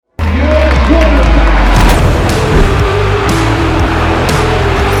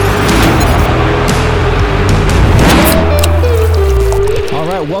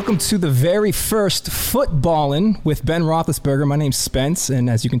Welcome to the very first Footballin with Ben Roethlisberger. My name's Spence, and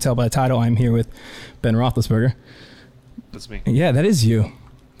as you can tell by the title, I'm here with Ben Roethlisberger. That's me. Yeah, that is you.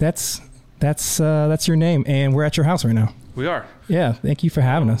 That's your name, and we're at your house right now. We are. Yeah, thank you for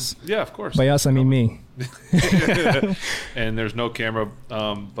having us. Yeah, of course. By us, I mean me. And there's no camera,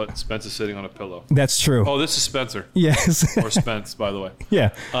 but Spence is sitting on a pillow. That's true. Oh, this is Spencer. Yes. Or Spence, by the way. Yeah.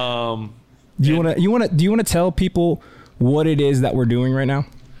 Do you want to tell people what it is that we're doing right now?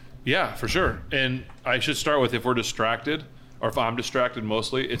 Yeah, for sure. And I should start with, if we're distracted, or if I'm distracted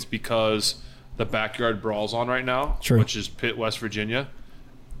mostly, it's because the backyard brawl's on right now, True. Which is Pitt, West Virginia.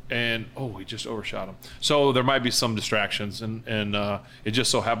 And, we just overshot him. So there might be some distractions. And it just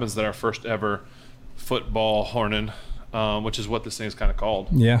so happens that our first ever football hornin', which is what this thing is kind of called.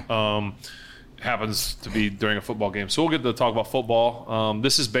 Yeah. Happens to be during a football game. So we'll get to talk about football.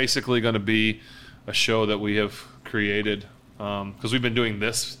 This is basically going to be a show that we have created because we've been doing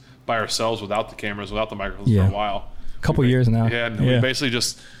this by ourselves without the cameras, without the microphones for a while. A couple years now. Yeah, and we basically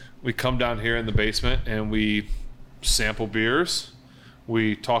we come down here in the basement and we sample beers.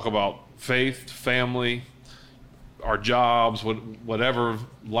 We talk about faith, family, our jobs, whatever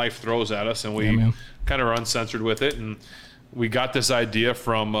life throws at us, and we kind of are uncensored with it. And we got this idea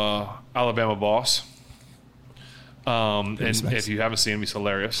from Alabama Boss. And if you haven't seen him, he's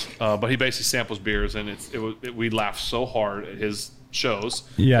hilarious. But he basically samples beers, and we laugh so hard at his shows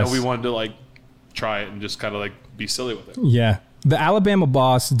that we wanted to try it and just kind of be silly with it. Yeah, the Alabama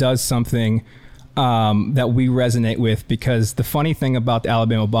Boss does something that we resonate with, because the funny thing about the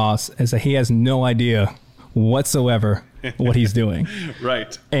Alabama Boss is that he has no idea whatsoever what he's doing.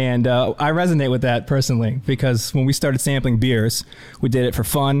 Right. And I resonate with that personally, because when we started sampling beers, we did it for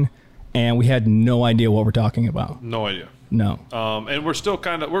fun, and we had no idea what we're talking about. No idea. No. And we're still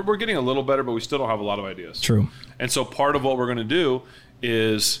we're getting a little better, but we still don't have a lot of ideas. True. And so part of what we're going to do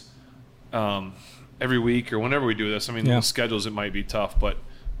is every week or whenever we do this, the schedules, it might be tough, but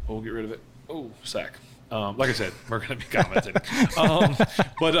we'll get rid of it. Oh, sack. Like I said, we're going to be commenting.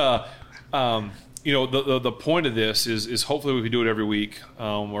 The point of this is hopefully we can do it every week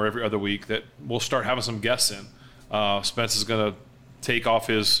or every other week, that we'll start having some guests in. Spence is going to take off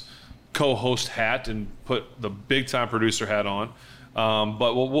his co-host hat and put the big-time producer hat on.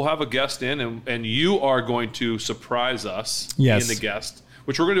 But we'll have a guest in, and you are going to surprise us in the guest,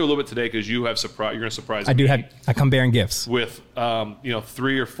 which we're going to do a little bit today because you have you're going to surprise me. I come bearing gifts with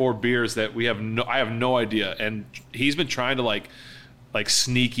 3 or 4 beers that I have no idea, and he's been trying to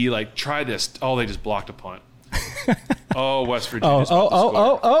sneaky try this. Oh, they just blocked a punt. West Virginia.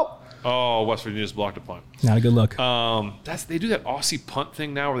 West Virginia just blocked a punt. Not a good look. They do that Aussie punt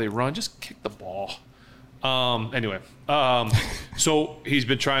thing now where they run. Just kick the ball. So he's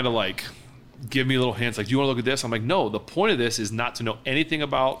been trying to give me little hints, do you want to look at this? I'm like, no, the point of this is not to know anything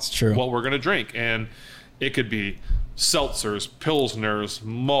about what we're going to drink. And it could be seltzers, pilsners,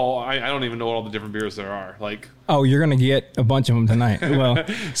 mull. I don't even know what all the different beers there are. You're going to get a bunch of them tonight. Well,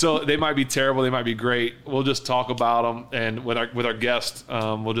 so they might be terrible. They might be great. We'll just talk about them. And with our guest,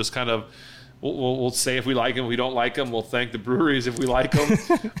 we'll just kind of, we'll say if we like them, if we don't like them. We'll thank the breweries if we like them.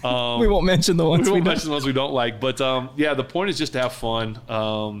 We won't mention the ones we don't like. But the point is just to have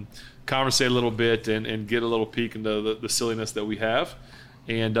fun, conversate a little bit, and get a little peek into the silliness that we have.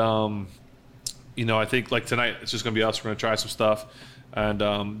 And I think tonight it's just going to be us. We're going to try some stuff. And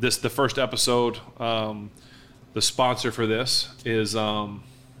the first episode, the sponsor for this is we don't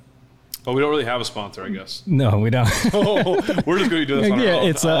really have a sponsor, I guess. No, we don't. We're just going to do this on our own.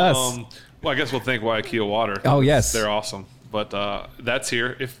 It's us. Well, I guess we'll thank Waiakea Water. Oh, yes. They're awesome. But that's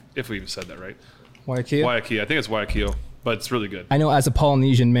here, if we even said that right. Waiakea? Waiakea. I think it's Waiakea, but it's really good. I know as a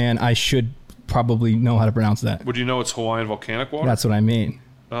Polynesian man, I should probably know how to pronounce that. Would you know it's Hawaiian volcanic water? That's what I mean.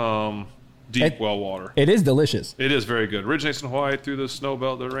 Deep well water. It is delicious. It is very good. Originates in Hawaii through the snow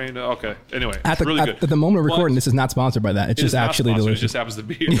belt, the rain. Okay. Anyway, it's really good. At the moment of recording, this is not sponsored by that. It's just actually delicious. It just happens to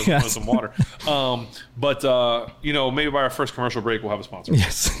be here with some water. Maybe by our first commercial break, we'll have a sponsor.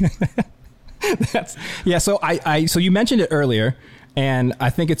 Yes. So you mentioned it earlier, and I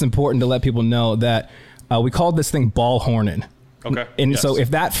think it's important to let people know that we called this thing ball hornin'. Okay. And so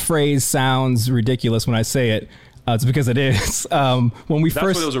if that phrase sounds ridiculous when I say it, it's because it is. That's what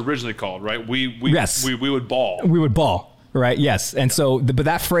it was originally called, right? We would ball. We would ball, right? Yes. And but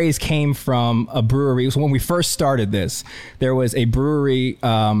that phrase came from a brewery. So when we first started this, there was a brewery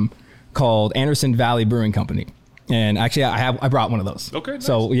called Anderson Valley Brewing Company. And actually, I brought one of those. Okay. Nice.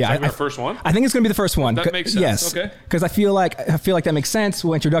 So yeah, our first one. I think it's going to be the first one. That makes sense. Yes. Okay. Because I feel like that makes sense.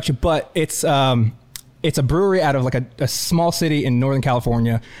 Well, introduction, but it's a brewery out of a small city in Northern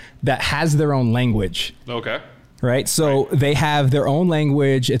California that has their own language. Okay. right? So they have their own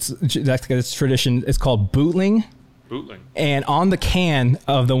language. It's tradition. It's called bootling. Bootling. And on the can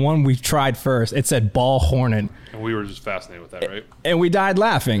of the one we tried first, it said ball hornet. And we were just fascinated with that, right? And we died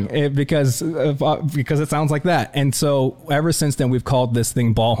laughing because it sounds like that. And so ever since then, we've called this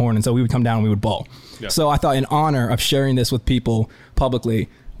thing ball horn. And so we would come down and we would ball. Yeah. So I thought in honor of sharing this with people publicly,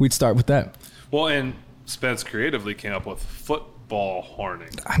 we'd start with that. Well, and Spence creatively came up with football horning.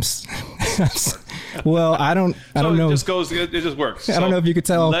 Well, I don't know. It just works. I don't know if you could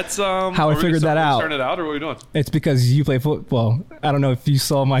tell how I figured that out. Starting it out, or what are we doing? It's because you play football. I don't know if you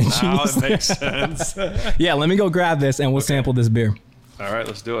saw my genius. Now it makes sense. Yeah, let me go grab this and we'll sample this beer. All right,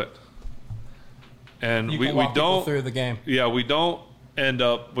 let's do it. And we walk don't through the game. Yeah, we don't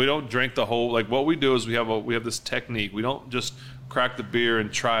drink the whole. Like what we do is we have this technique. We don't just crack the beer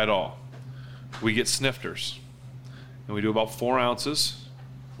and try it all. We get snifters, and we do about 4 ounces.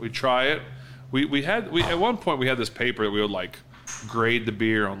 We try it. We at one point we had this paper that we would like grade the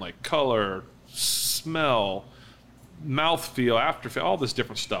beer on like color, smell, mouthfeel, afterfeel, all this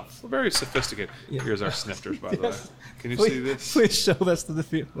different stuff. We're very sophisticated. Yeah. Here's our snifters, by the way. Can you see this? Please show this to the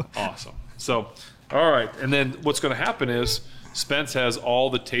field. Awesome. So, all right, and then what's going to happen is Spence has all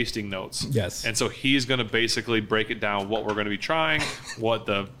the tasting notes. Yes. And so he's going to basically break it down what we're going to be trying, what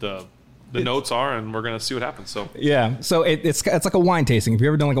the notes are, and we're going to see what happens. So yeah, so it's like a wine tasting. Have you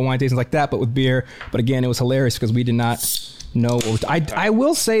ever done like a wine tasting like that, but with beer? But again, it was hilarious because we did not know what I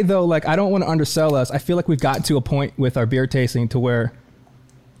will say though, like I don't want to undersell us. I feel like we've gotten to a point with our beer tasting to where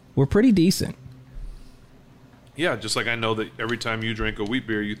we're pretty decent. Yeah, just like I know that every time you drink a wheat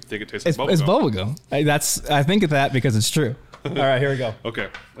beer, you think it tastes like bubblegum. It's bubblegum. I think of that because it's true. All right, here we go. Okay,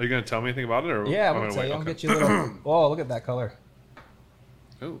 are you going to tell me anything about it, or yeah, I'm going to tell you. I'll get you a little. Oh, look at that color.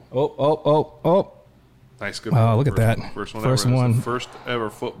 Ooh. Oh. Nice, good. Oh, look at that. First one. First ever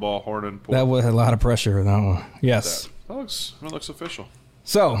football horn and pour. That was a lot of pressure in that one. Yes. That looks official.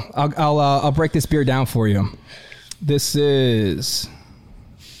 So I'll break this beer down for you. This is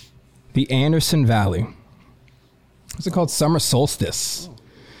the Anderson Valley. What's it called? Summer Solstice. Oh.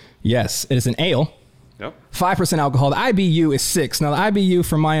 Yes, it is an ale. Yep. 5% alcohol. The IBU is 6. Now the IBU,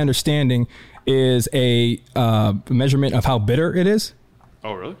 from my understanding, is a measurement of how bitter it is.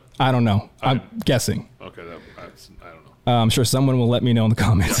 Oh, really? I don't know. I'm guessing. Okay, I don't know. I'm sure someone will let me know in the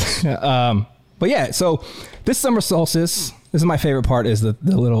comments. Yes. But yeah, so this summer solstice, this is my favorite part, is the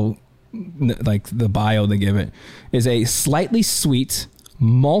little, like the bio they give it, is a slightly sweet,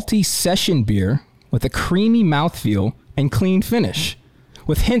 malty session beer with a creamy mouthfeel and clean finish,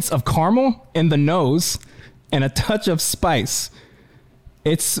 with hints of caramel in the nose and a touch of spice.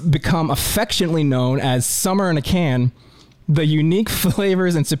 It's become affectionately known as summer in a can. The unique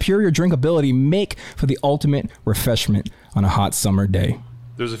flavors and superior drinkability make for the ultimate refreshment on a hot summer day.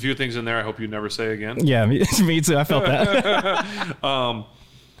 There's a few things in there I hope you never say again. Yeah, me too. I felt that.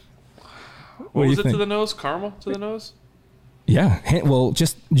 What was it to the nose? Caramel to the nose? Yeah. Well,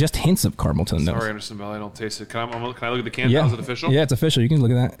 just hints of caramel to the nose. Sorry, Anderson Valley, I don't taste it. Can I look at the can? Yeah. Is it official? Yeah, it's official. You can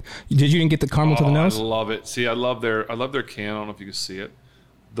look at that. You didn't get the caramel to the nose? I love it. See, I love their can. I don't know if you can see it.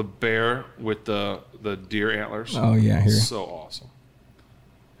 The bear with the deer antlers. Oh, yeah, here. So awesome.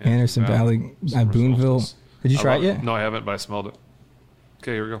 Anderson Valley at Boonville. Did you try it yet? No, I haven't, but I smelled it.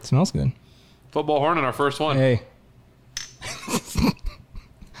 Okay, here we go. It smells good. Football horn in our first one. Hey.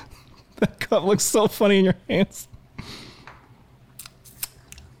 That cup looks so funny in your hands.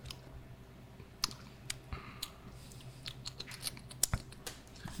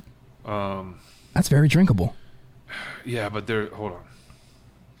 That's very drinkable. Yeah, but hold on.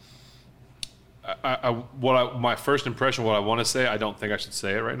 My first impression, what I want to say, I don't think I should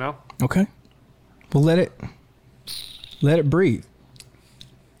say it right now. Okay. Well, let it breathe.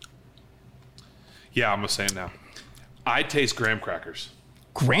 Yeah, I'm going to say it now. I taste graham crackers.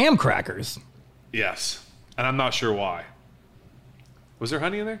 Graham crackers? Yes. And I'm not sure why. Was there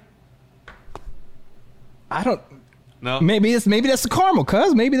honey in there? I don't... No? Maybe that's the caramel,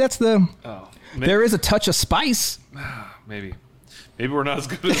 cuz. Maybe that's the... Oh. There is a touch of spice. Maybe we're not as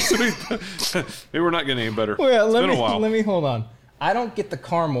good as sweet. Maybe we're not getting any better. Well, it's been a while. Let me hold on. I don't get the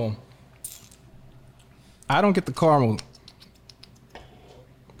caramel.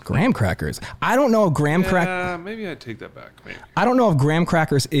 Graham crackers. I don't know if graham crackers. Maybe I'd take that back. Maybe. I don't know if graham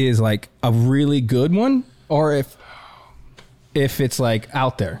crackers is like a really good one or if it's like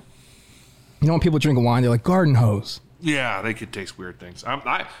out there. You know when people drink a wine, they're like garden hose. Yeah, they could taste weird things.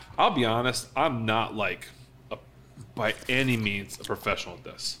 I'll be honest. I'm not like by any means a professional at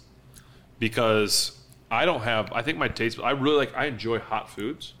this because I don't have. I think my taste. I enjoy hot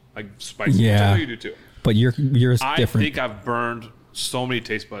foods like spicy. Yeah, I know you do too. But yours different. I think I've burned so many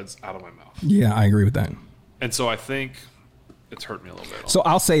taste buds out of my mouth. Yeah, I agree with that. And so I think it's hurt me a little bit. So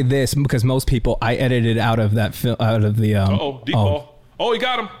I'll say this because most people, I edited out of that out of the. Deep ball. Oh, he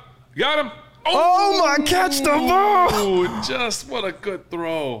got him. Oh my! Catch the ball. Oh, just what a good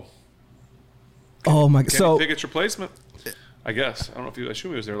throw. Oh my! Kenny Pickett's replacement. I guess I don't know if I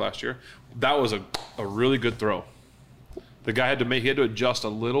assume he was there last year. That was a really good throw. The guy had to adjust a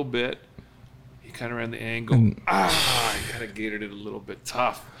little bit. He kind of ran the angle. He kind of gated it a little bit.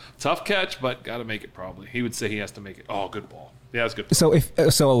 Tough catch, but got to make it probably. He would say he has to make it. Oh, good ball. Yeah, that's good.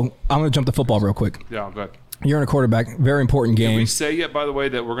 So I'm going to jump to football real quick. Yeah, go ahead. You're in a quarterback, very important game. Did we say yet, by the way,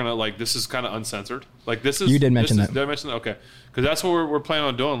 that we're gonna this is kind of uncensored? This is. You did mention that. Did I mention that? Okay, because that's what we're planning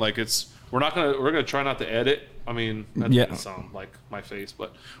on doing. We're gonna try not to edit. I mean, that doesn't sound like my face,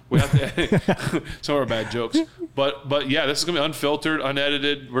 but we have to edit some of our bad jokes. But yeah, this is gonna be unfiltered,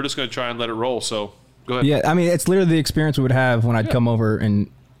 unedited. We're just gonna try and let it roll. So go ahead. Yeah, I mean, it's literally the experience we would have when I'd come over and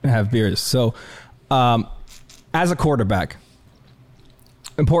have beers. So, as a quarterback.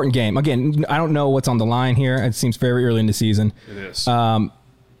 Important game. Again, I don't know what's on the line here. It seems very early in the season. It is.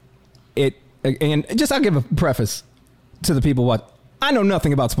 And just I'll give a preface to the people. I know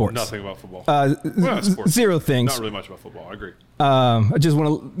nothing about sports. Nothing about football. Sports. Zero things. Not really much about football. I agree. I just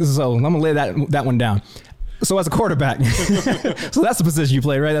want to. So I'm gonna lay that one down. So as a quarterback, so that's the position you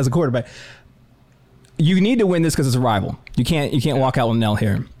play, right? As a quarterback, you need to win this because it's a rival. You can't walk out with an L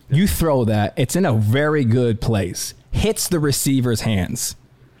here. Yeah. You throw that. It's in a very good place. Hits the receiver's hands.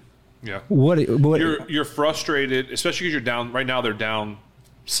 Yeah. What you're frustrated, especially because you're down right now. They're down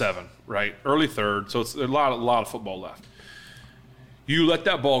 7, right? Early third, so it's a lot of football left. You let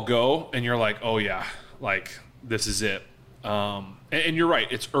that ball go, and you're like, oh yeah, this is it. And you're right.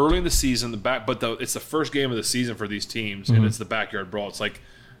 It's early in the season. It's the first game of the season for these teams, and it's the backyard brawl. It's like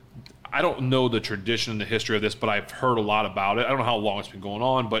I don't know the tradition and the history of this, but I've heard a lot about it. I don't know how long it's been going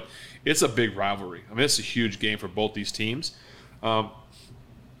on, but it's a big rivalry. I mean, it's a huge game for both these teams.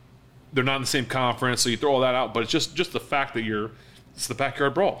 They're not in the same conference, so you throw all that out. But it's just the fact that it's the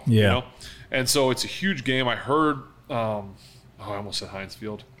backyard brawl. Yeah. You know? And so it's a huge game. I heard, I almost said Heinz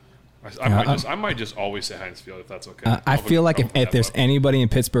Field. I might just always say Heinz Field if that's okay. I feel like if there's anybody in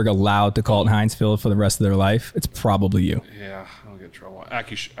Pittsburgh allowed to call it Heinz Field for the rest of their life, it's probably you. Yeah, I'll get in trouble.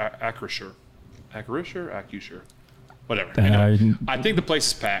 Acrisure. Whatever. I think the place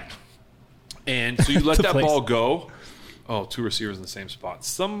is packed. And so you let that ball go. Oh, 2 receivers in the same spot.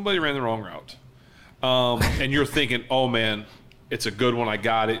 Somebody ran the wrong route. And you're thinking, oh, man, it's a good one. I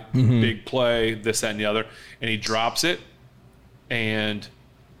got it. Big play, this, that, and the other. And he drops it. And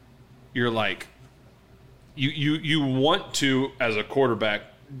you're like, you want to, as a quarterback,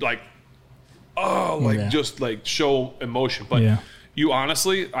 just show emotion. But you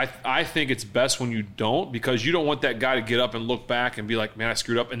honestly, I think it's best when you don't, because you don't want that guy to get up and look back and be like, man, I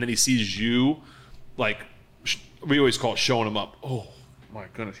screwed up. And then he sees you, we always call it showing him up. Oh, my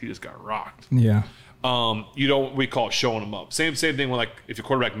goodness, he just got rocked. Yeah. We call it showing him up. Same thing when if your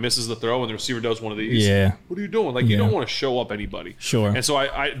quarterback misses the throw and the receiver does one of these. Yeah. What are you doing? You don't want to show up anybody. Sure. And so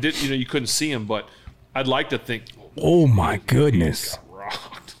I did. You couldn't see him, but I'd like to think. Oh my goodness. He got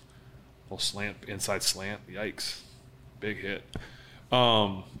rocked. Little inside slant. Yikes. Big hit.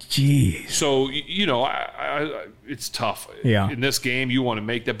 Jeez. So it's tough. Yeah. In this game, you want to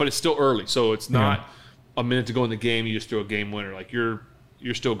make that, but it's still early, so it's not a minute to go in the game. You just throw a game winner.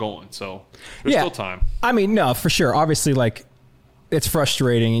 You're still going, so there's still time. I mean, no, for sure. Obviously, it's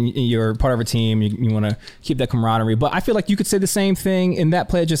frustrating, and you're part of a team. You want to keep that camaraderie. But I feel like you could say the same thing in that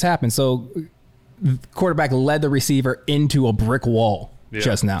play that just happened. So the quarterback led the receiver into a brick wall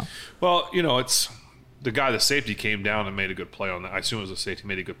just now. Well, it's the guy, the safety, came down and made a good play on that. I assume it was a safety,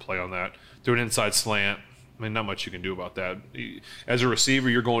 made a good play on that. Threw an inside slant. I mean, not much you can do about that. As a receiver,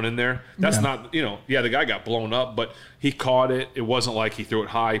 you're going in there. That's not, the guy got blown up, but he caught it. It wasn't like he threw it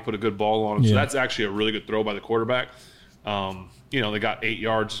high. He put a good ball on him. So that's actually a really good throw by the quarterback. They got 8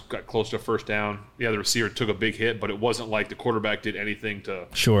 yards, got close to a first down. Yeah, the receiver took a big hit, but it wasn't like the quarterback did anything to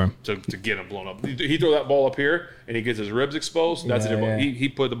get him blown up. He threw that ball up here, and he gets his ribs exposed. That's it. Yeah. He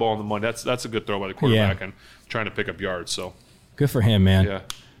put the ball in the money. That's a good throw by the quarterback and trying to pick up yards. So good for him, man. Yeah.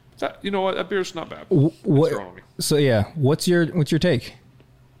 You know what? That beer's not bad. So what's your take?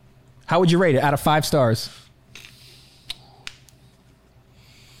 How would you rate it out of 5 stars?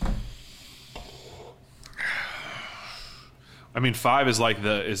 I mean, 5 is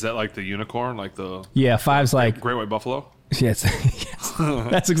is that like the unicorn, the 5's like Great White Buffalo? Yes.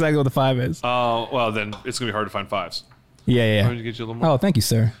 That's exactly what the 5 is. Well, then it's gonna be hard to find 5s. Yeah. I'm gonna get you a little more. Oh, thank you,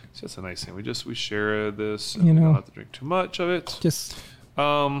 sir. So that's a nice thing. We share this. And we don't have to drink too much of it. Just.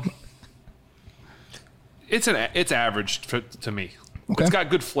 It's average to me. Okay. It's got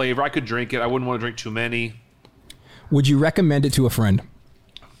good flavor. I could drink it. I wouldn't want to drink too many. Would you recommend it to a friend?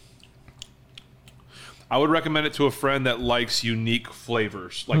 I would recommend it to a friend that likes unique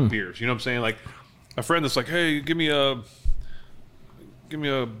flavors, like beers. You know what I'm saying? Like a friend that's like, hey, give me a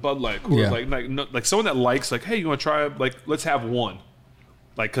Bud Light. Or like someone that likes, like, hey, you want to try, like, let's have one.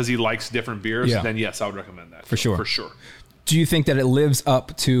 Like, because he likes different beers, then yes, I would recommend that. For sure. For sure. Do you think that it lives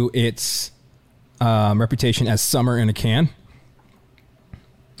up to its reputation as summer in a can?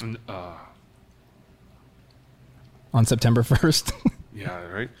 On September 1st? Yeah,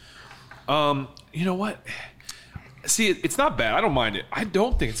 right. You know what? See, it's not bad. I don't mind it. I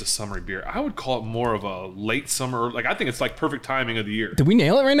don't think it's a summery beer. I would call it more of a late summer. Like, I think it's like perfect timing of the year. Did we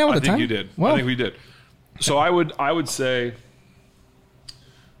nail it right now with the time? I think you did. Well, I think we did. So I would say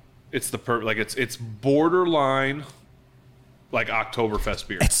it's it's borderline like Oktoberfest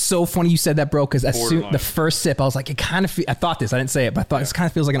beer. It's so funny you said that, bro, because the first sip, I was like, it kind of I thought this. I didn't say it, but I thought this kind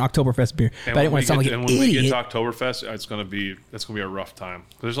of feels like an Oktoberfest beer. But I didn't want to sound like an idiot. And when we get to Oktoberfest, that's gonna be a rough time.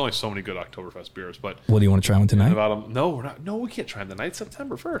 There's only so many good Oktoberfest beers. But well, do you want to try one tonight? No, we're not. No, we can't try them tonight.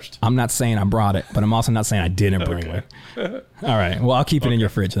 September 1st. I'm not saying I brought it, but I'm also not saying I didn't bring it. All right. Well, I'll keep it in your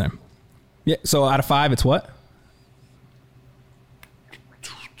fridge then. Yeah. So out of 5, it's what?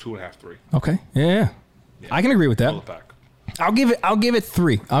 2.5, 3. Okay. Yeah. I can agree with that. Pack. I'll give it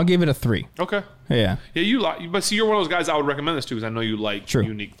 3. I'll give it a 3. Okay. Yeah. Yeah, but see, you're one of those guys I would recommend this to because I know you like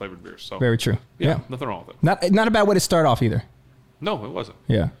unique flavored beers. So very true. Yeah. Nothing wrong with it. Not a bad way to start off either. No, it wasn't.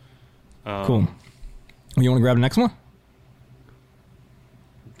 Yeah. Cool. You want to grab the next one?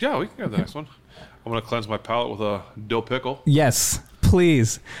 Yeah, we can grab the next one. I'm going to cleanse my palate with a dill pickle. Yes,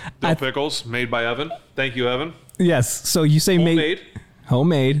 please. Dill pickles made by Evan. Thank you, Evan. Yes. So you say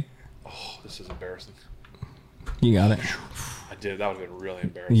homemade. Oh, this is embarrassing. You got it. I did. That would have been really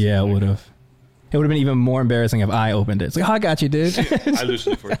embarrassing. Yeah, it would have. It would have been even more embarrassing if I opened it. It's like, oh, I got you, dude. I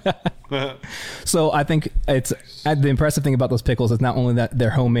loosened it for you. So I think it's the impressive thing about those pickles is not only that they're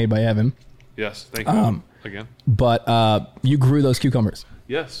homemade by Evan. Yes, thank you again. But you grew those cucumbers.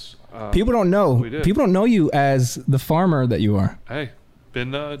 Yes. People don't know. We did. People don't know you as the farmer that you are. Hey,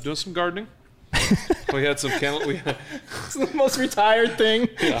 been doing some gardening. We had some It's the most retired thing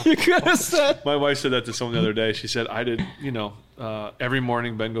you could have said. My wife said that to someone the other day. She said, I did, every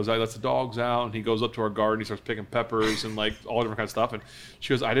morning Ben goes out, lets the dogs out, and he goes up to our garden. He starts picking peppers and like all different kinds of stuff. And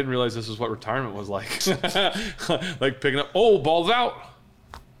she goes, I didn't realize this is what retirement was like. Like picking up, ball's out.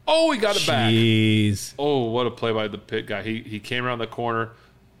 Oh, he got it back. Jeez. Oh, what a play by the pit guy. He came around the corner,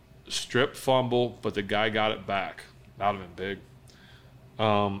 strip fumble, but the guy got it back. That would have been big.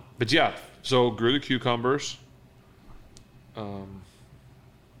 But yeah, so grew the cucumbers. And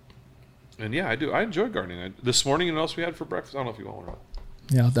yeah, I do. I enjoy gardening. This morning, you know what else we had for breakfast? I don't know if you want one or not.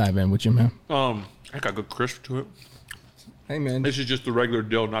 Yeah, I'll dive in with you, man. I got good crisp to it. Hey, man. This is just the regular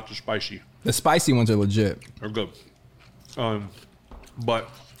dill, not the spicy. The spicy ones are legit. They're good. But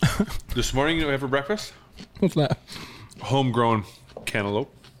this morning, you know what we had for breakfast? What's that? Homegrown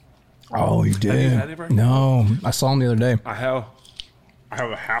cantaloupe. Oh, you did? Have you had it right No. I saw them the other day. I have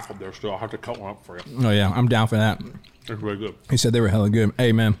a half of there still. I'll have to cut one up for you. Oh, yeah. I'm down for that. It's really good. He said they were hella good.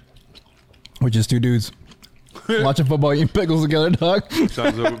 Hey, man. We're just two dudes watching football, eating pickles together, dog.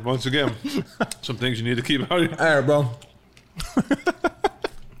 Sounds like, once again, some things you need to keep out of All right, bro.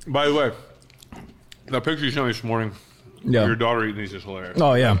 By the way, that picture you showed me this morning, your daughter eating these is hilarious.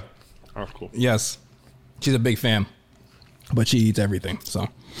 Oh, yeah. That's cool. Yes. She's a big fan, but she eats everything, so.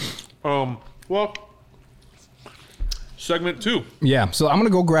 Well, segment 2. Yeah, so I'm going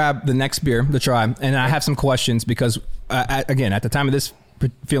to go grab the next beer to try, and I have some questions because, again, at the time of this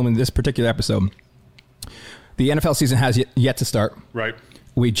filming this particular episode, the NFL season has yet to start. Right.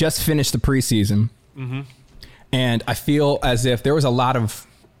 We just finished the preseason, and I feel as if there was a lot of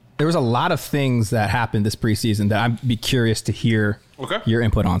things that happened this preseason that I'd be curious to hear your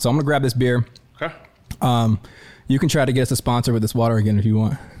input on. So I'm going to grab this beer. Okay. You can try to get us a sponsor with this water again if you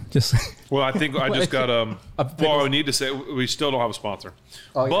want. Just well, I think I just got well, I need to say we still don't have a sponsor,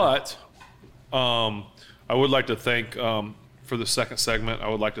 but I would like to thank for the second segment. I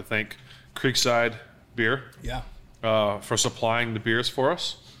would like to thank Creekside Beer, for supplying the beers for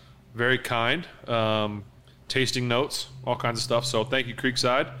us. Very kind, tasting notes, all kinds of stuff. So thank you,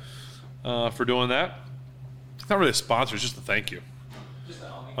 Creekside, for doing that. It's not really a sponsor; it's just a thank you.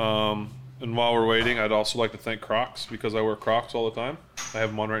 And while we're waiting, I'd also like to thank Crocs because I wear Crocs all the time. I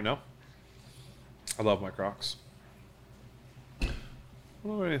have them on right now. I love my Crocs. I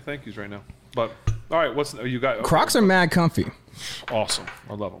don't have any thank yous right now. But, all right, you got? Okay. Crocs are mad comfy. Awesome.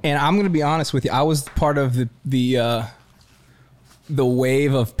 I love them. And I'm going to be honest with you. I was part of the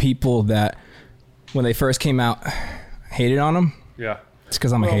wave of people that, when they first came out, hated on them. Yeah. It's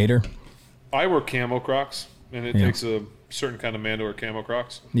because I'm a hater. I wear camo Crocs. and it takes a certain kind of man to wear camo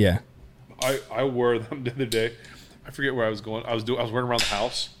Crocs. Yeah. I wore them the other day. I forget where I was going. I was wearing around the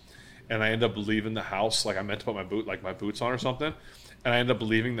house, and I ended up leaving the house. Like I meant to put my boots on or something, and I ended up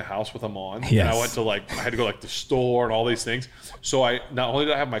leaving the house with them on. Yes. And I went to I had to go the store and all these things. So I not only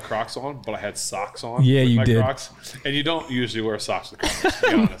did I have my Crocs on, but I had socks on. Yeah, with you my did. Crocs. And you don't usually wear socks with Crocs, to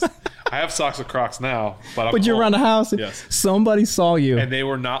be honest. I have socks with Crocs now, but you're around the house. Yes. Somebody saw you. And they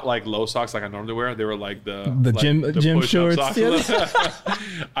were not like low socks like I normally wear. They were like the gym shorts. socks. Yeah.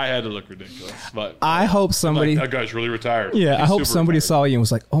 I had to look ridiculous, but I hope somebody. that guy's really retired. Yeah, He's I hope super somebody retired. saw you and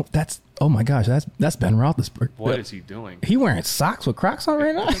was like, "Oh my gosh, that's Ben Roethlisberger." What is he doing? He wearing socks with Crocs on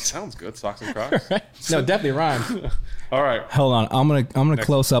right now? That sounds good. Socks and Crocs. No, definitely rhymes. All right. Hold on, I'm gonna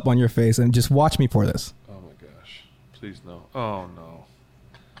close up on your face and just watch me pour this. Oh my gosh! Please no. Oh no.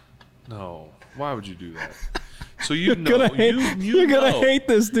 No. Why would you do that? So you know You're gonna hate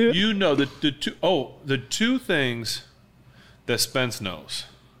this, dude. You know the two things that Spence knows.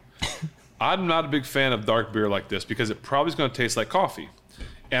 I'm not a big fan of dark beer like this because it probably is going to taste like coffee,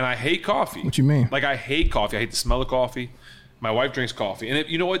 and I hate coffee. What you mean? Like I hate coffee. I hate the smell of coffee. My wife drinks coffee, and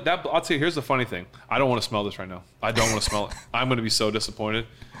you know what? I'll tell you. Here's the funny thing. I don't want to smell this right now. I don't want to smell it. I'm going to be so disappointed.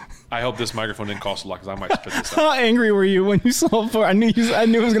 I hope this microphone didn't cost a lot because I might spit this out. How angry were you when you saw it? I knew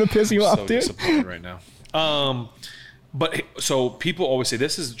it was gonna piss you off, So dude. disappointed right now. But so people always say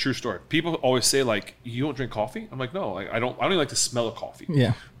this is a true story. People always say you don't drink coffee. I'm like, no, I don't even like the smell of coffee.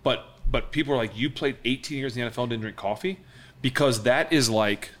 Yeah. But people are like, you played 18 years in the NFL and didn't drink coffee, because that is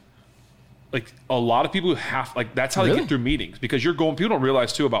like a lot of people who have that's how they get through meetings, because people don't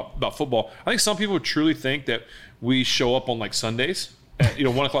realize too about football. I think some people truly think that we show up on Sundays.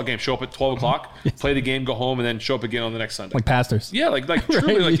 1 o'clock game, show up at 12 o'clock, play the game, go home, and then show up again on the next Sunday. Like pastors. Yeah,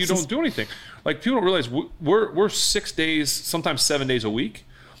 truly, Right? you don't do anything. People don't realize we're 6 days, sometimes 7 days a week,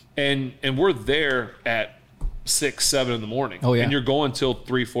 and we're there at 6, 7 in the morning. Oh yeah. And you're going till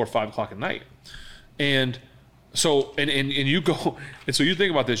 3, 4, 5 o'clock at night. And so and you go, and so you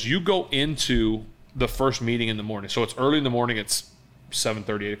think about this, you go into the first meeting in the morning. So it's early in the morning, it's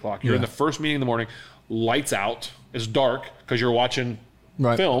 7:30, 8 o'clock. You're in the first meeting in the morning, lights out, it's dark because you're watching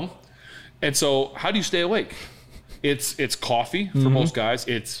film. And so how do you stay awake? It's coffee for most guys.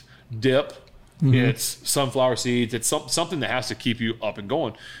 It's dip. It's sunflower seeds. It's something that has to keep you up and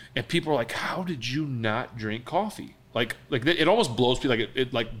going. And people are like, how did you not drink coffee? It almost blows people.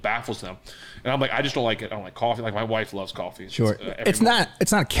 It baffles them. And I'm like, I just don't like it. I don't like coffee. My wife loves coffee. Sure. It's not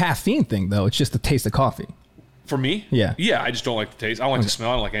a caffeine thing though. It's just the taste of coffee. For me? Yeah. Yeah, I just don't like the taste. I don't like the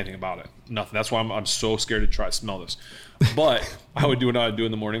smell. I don't like anything about it. Nothing. That's why I'm so scared to try to smell this. But I would do what I'd do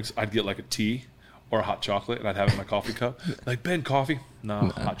in the mornings. I'd get a tea or a hot chocolate, and I'd have it in my coffee cup. Ben, coffee? No,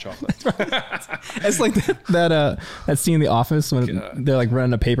 hot chocolate. It's like that scene in The Office when they're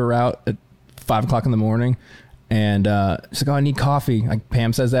running a paper route at 5 o'clock in the morning. And she's like, oh, I need coffee.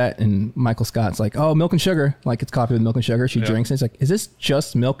 Pam says that, and Michael Scott's like, oh, milk and sugar. It's coffee with milk and sugar. She drinks it. It's like, is this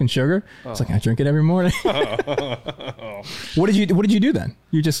just milk and sugar? It's like, I drink it every morning. What did you do then?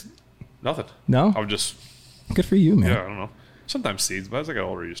 You just nothing. No? I would just. Good for you, man. Yeah, I don't know. Sometimes seeds, but as I get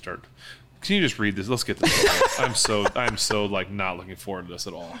older, you start. Can you just read this? Let's get this. I'm so not looking forward to this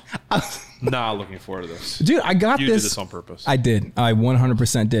at all. Not looking forward to this. Dude, I got You this. did this on purpose. I did. I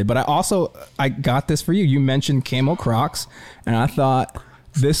 100% did. But I got this for you. You mentioned camo Crocs, and I thought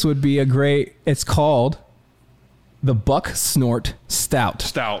this would be a great. It's called the Buck Snort Stout.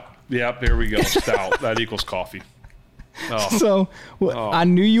 Stout. Yep, here we go. Stout. That equals coffee. Oh. So I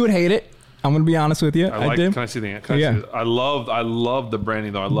knew you would hate it. I'm going to be honest with you. I did. Can I see the? Can I see it? I love the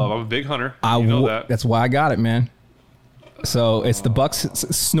branding though. I'm a big hunter. You know that. That's why I got it, man. So it's the Buck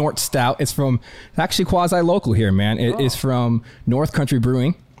Snort Stout. It's actually quasi-local here, man. It is from North Country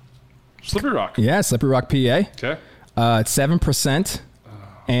Brewing. Slippery Rock. Yeah, Slippery Rock, PA. Okay. It's 7%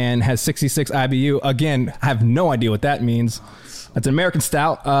 and has 66 IBU. Again, I have no idea what that means. It's an American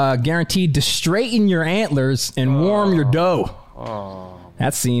stout, guaranteed to straighten your antlers and warm your dough.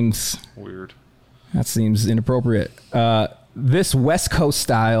 That seems weird. That seems inappropriate. This West Coast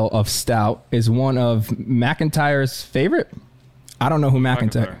style of stout is one of McIntyre's favorite. I don't know who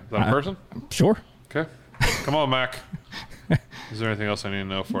McIntyre. Is that a person? Sure. Okay. Come on, Mac. Is there anything else I need to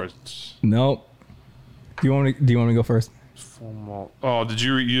know for it? Nope. Do you want me to go first? Full malt. Oh, did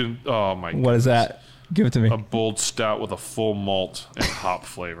you? Oh my. What is that? Give it to me. A bold stout with a full malt and hop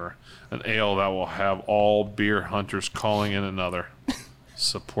flavor. An ale that will have all beer hunters calling in another.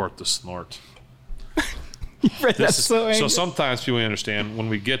 Support the snort. So sometimes people understand when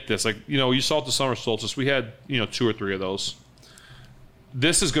we get this, you saw at the summer solstice, we had 2 or 3 of those.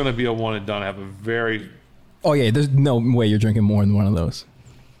 This is going to be a one and done. I have a very. Oh yeah, there's no way you're drinking more than one of those.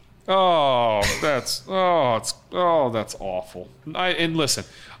 that's awful. And listen,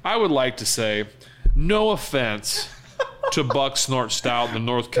 I would like to say, no offense to Buck Snort Stout and the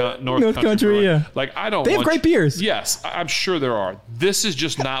North Country. Yeah. Like, I don't. They have great beers. Yes, I'm sure there are. This is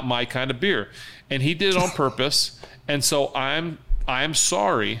just not my kind of beer, and he did it on purpose. And so I'm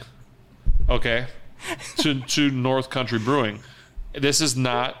sorry. Okay, to North Country Brewing, this is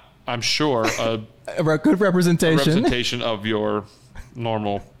not, I'm sure, a good representation of your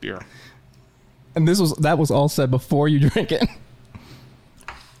normal beer. And that was all said before you drink it.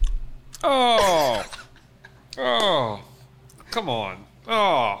 Oh, come on.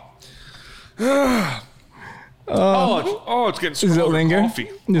 It's getting stronger. Does it linger? Coffee.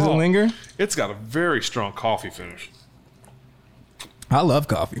 Does it linger? It's got a very strong coffee finish. I love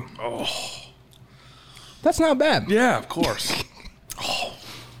coffee. Oh, that's not bad. Yeah, of course.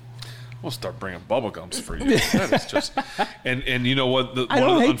 We'll start bringing bubble gums for you. That is just, and you know what?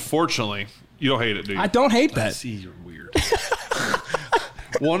 Unfortunately, you don't hate it, do you? I don't hate that. See, you're weird.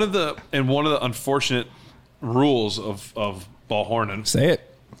 One of the unfortunate rules of ball horning. Say it.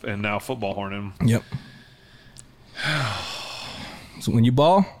 And now football horning. Yep. So when you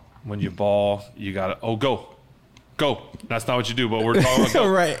ball, you gotta go. That's not what you do, but we're talking about go.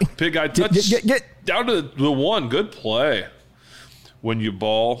 Right. Pig guy touch. Get down to the one. Good play. When you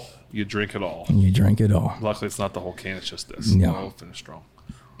ball, you drink it all. You drink it all. Luckily, it's not the whole can. It's just this. No. Oh, finish strong.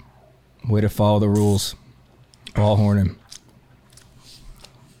 Way to follow the rules. Ball horning.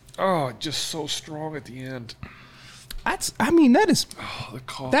 Oh, just so strong at the end. That's the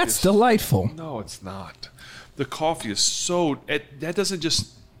coffee. That's delightful. No, it's not. The coffee is so. That doesn't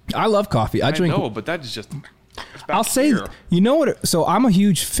just. I love coffee. I drink. know, but that is just. I'll say, you know what? So I'm a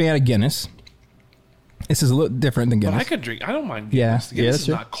huge fan of Guinness. This is a little different than Guinness. But I could drink. I don't mind Guinness. Yeah, Guinness is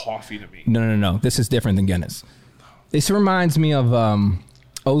not coffee to me. No. This is different than Guinness. This reminds me of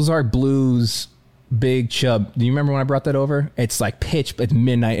Ozark Blues Big Chub. Do you remember when I brought that over? It's like pitch at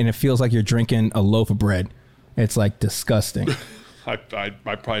midnight, and it feels like you're drinking a loaf of bread. It's like disgusting. I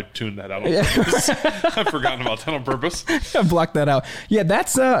probably tuned that out on purpose. I've forgotten about that on purpose. I blocked that out. Yeah,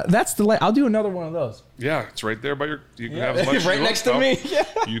 that's the. I'll do another one of those. Yeah, it's right there by your. You can have as much right next to me. Yeah.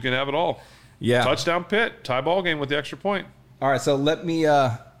 You can have it all. Yeah. Touchdown Pitt, tie ball game with the extra point. All right, so let me.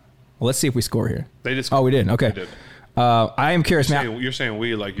 Let's see if we score here. They just. Oh, we did. Okay. They did. I am curious now. You're saying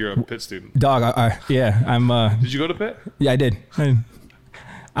we like you're a Pitt student. Dog. I'm. Did you go to Pitt? Yeah, I did.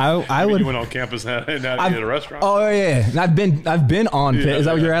 I would. You went on campus and had a restaurant. Oh yeah, I've been on Pitt. Is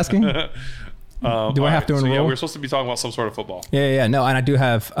that what you're asking? Do I have to enroll? So yeah, we're supposed to be talking about some sort of football. Yeah. No, and I do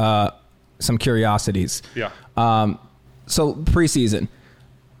have some curiosities. Yeah. So preseason,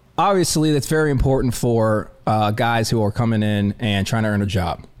 obviously, that's very important for guys who are coming in and trying to earn a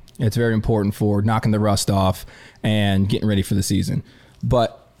job. It's very important for knocking the rust off and getting ready for the season.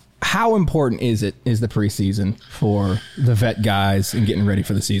 But how important is the preseason for the vet guys and getting ready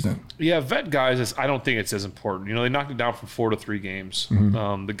for the season? Yeah, vet guys, I don't think it's as important. You know, they knocked it down from 4 to 3 games.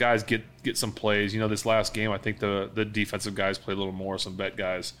 Mm-hmm. The guys get some plays. You know, this last game, I think the defensive guys played a little more, some vet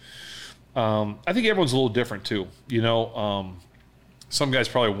guys. I think everyone's a little different too. You know, some guys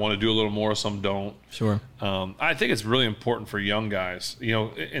probably want to do a little more, some don't. Sure. I think it's really important for young guys, you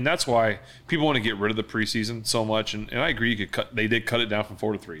know, and that's why people want to get rid of the preseason so much. And I agree, they did cut it down from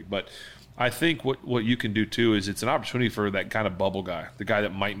 4 to 3. But I think what you can do too is it's an opportunity for that kind of bubble guy, the guy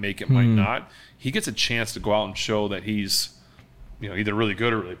that might make it, might not. He gets a chance to go out and show that he's, you know, either really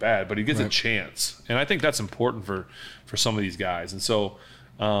good or really bad, but he gets a chance. And I think that's important for some of these guys. And so,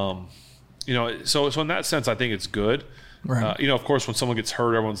 you know, so in that sense, I think it's good. Right. You know, of course, when someone gets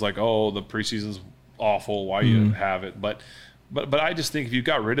hurt, everyone's like, "Oh, the preseason's awful. Why you have it?" But I just think if you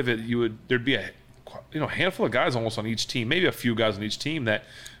got rid of it, there'd be a handful of guys almost on each team, maybe a few guys on each team that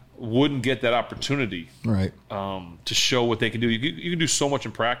wouldn't get that opportunity, right? To show what they can do. You can do so much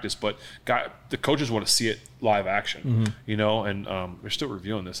in practice, but the coaches want to see it live action. You know, and we're still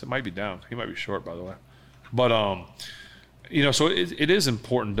reviewing this. It might be down. He might be short, by the way, but you know, so it is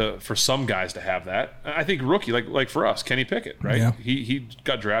important for some guys to have that. I think rookie, like for us, Kenny Pickett, right? Yeah. He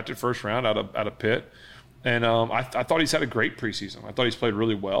got drafted first round out of Pitt, and I thought he's had a great preseason. I thought he's played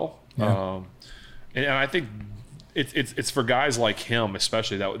really well, Yeah. And I think it's for guys like him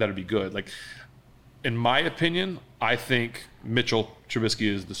especially that'd be good. Like in my opinion, I think Mitchell Trubisky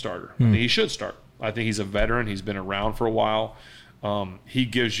is the starter. I think he should start. I think he's a veteran. He's been around for a while. He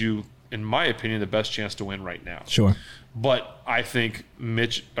gives you, in my opinion, the best chance to win right now. Sure. But I think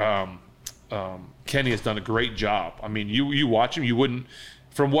Kenny has done a great job. I mean, you watch him, you wouldn't.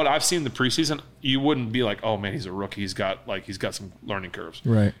 from what I've seen in the preseason, you wouldn't be like, oh man, he's a rookie. He's got some learning curves.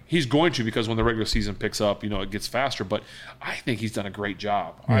 Right. He's going to, because when the regular season picks up, it gets faster. But I think he's done a great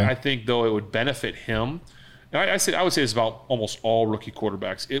job. Yeah. I think though it would benefit him. I would say it's about almost all rookie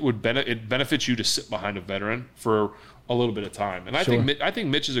quarterbacks. It benefits you to sit behind a veteran for a little bit of time. And I think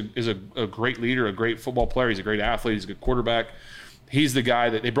Mitch is a great leader, a great football player. He's a great athlete. He's a good quarterback. He's the guy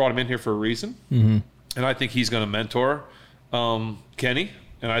that they brought him in here for a reason. Mm-hmm. And I think he's going to mentor Kenny,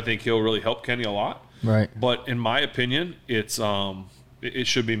 and I think he'll really help Kenny a lot. Right. But in my opinion, it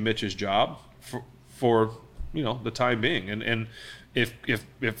should be Mitch's job for the time being. And if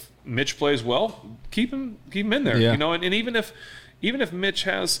Mitch plays well, keep him in there. Yeah. And even if Mitch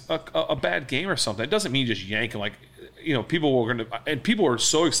has a bad game or something, it doesn't mean just yank him. Like, people are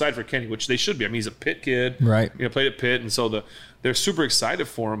so excited for Kenny, which they should be. I mean, he's a Pitt kid, right? Played at Pitt, and so they're super excited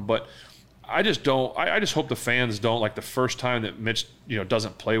for him. But I just hope the fans don't, like, the first time that Mitch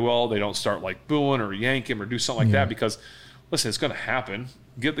doesn't play well, they don't start like booing or yank him or do something like that, because listen, it's going to happen.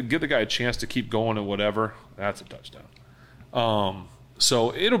 Give the guy a chance to keep going and whatever. That's a touchdown.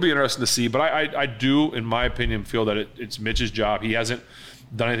 So it'll be interesting to see. But I do, in my opinion, feel that it's Mitch's job. He hasn't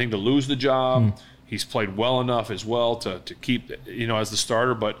done anything to lose the job. He's played well enough as well to keep as the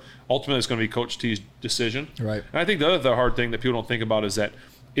starter. But ultimately, it's going to be Coach T's decision. Right. And I think the hard thing that people don't think about is that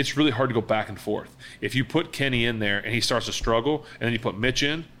it's really hard to go back and forth. If you put Kenny in there and he starts to struggle, and then you put Mitch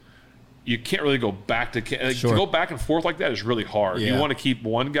in, you can't really go back to Kenny. Sure. To go back and forth like that is really hard. Yeah. You want to keep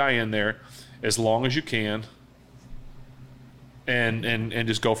one guy in there as long as you can, and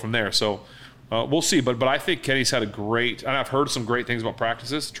just go from there. So we'll see. But I think Kenny's had a great, and I've heard some great things about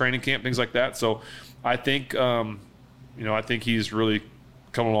practices, training camp, things like that. So I think I think he's really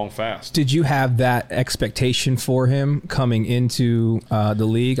coming along fast. Did you have that expectation for him coming into the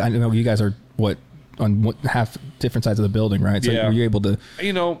league? I know you guys are on half different sides of the building, right? So were you able to?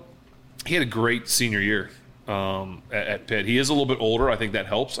 He had a great senior year at Pitt. He is a little bit older. I think that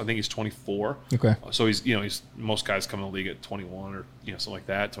helps. I think he's 24. Okay. So he's most guys come in the league at 21 or something like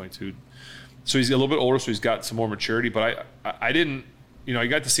that, 22. So he's a little bit older. So he's got some more maturity. But I didn't. You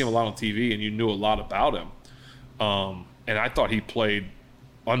got to see him a lot on TV, and you knew a lot about him. And I thought he played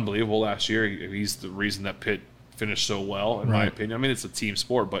unbelievable last year. He's the reason that Pitt finished so well, in my opinion. I mean, it's a team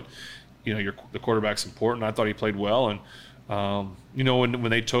sport, but the quarterback's important. I thought he played well, and when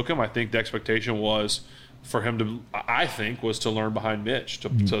they took him, I think the expectation was for him to learn behind Mitch,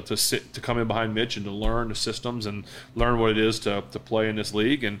 to come in behind Mitch and to learn the systems and learn what it is to play in this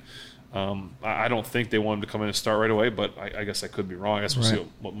league. And I don't think they want him to come in and start right away, but I guess I could be wrong. I guess we'll see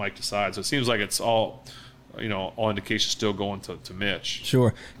what Mike decides. So it seems like it's all indications still going to Mitch.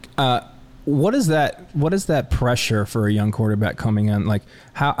 Sure. What is that pressure for a young quarterback coming in? Like,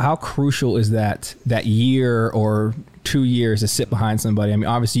 how crucial is that year or 2 years to sit behind somebody? I mean,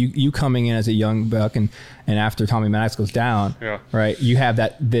 obviously you coming in as a young buck and after Tommy Maddox goes down, right? You have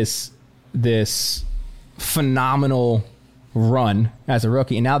this phenomenal run as a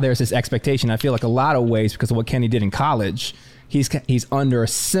rookie, and now there's this expectation. I feel like a lot of ways, because of what Kenny did in college, he's under a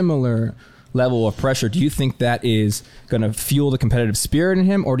similar level of pressure. Do you think that is going to fuel the competitive spirit in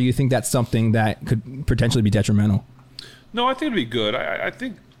him, or do you think that's something that could potentially be detrimental? No, I think it'd be good. I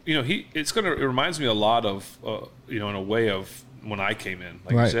think it reminds me a lot of in a way of when I came in.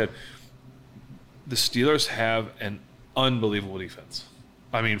 Like you said, the Steelers have an unbelievable defense.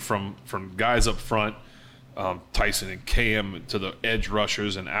 I mean, from guys up front, Tyson and Cam, to the edge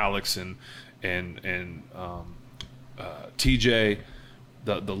rushers and Alex and TJ.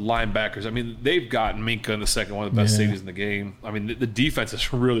 The linebackers, I mean, they've got Minka in the second, one of the best safeties in the game. I mean, the defense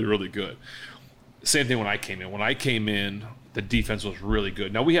is really, really good. Same thing when I came in. When I came in, the defense was really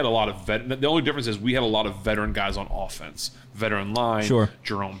good. Now, we had a lot of the only difference is we had a lot of veteran guys on offense. Veteran line,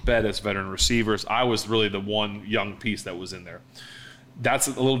 Jerome Bettis, veteran receivers. I was really the one young piece that was in there. That's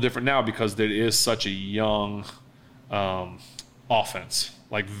a little different now because there is such a young offense,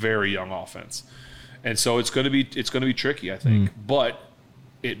 like very young offense. And so it's going to be tricky, I think. But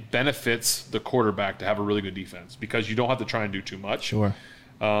it benefits the quarterback to have a really good defense because you don't have to try and do too much. Sure.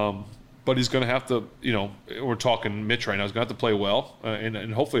 But he's going to have to, we're talking Mitch right now. He's going to have to play well.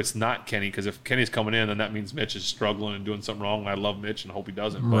 And hopefully it's not Kenny, because if Kenny's coming in, then that means Mitch is struggling and doing something wrong. I love Mitch and hope he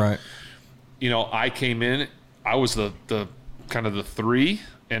doesn't. But, I came in, I was the kind of the 3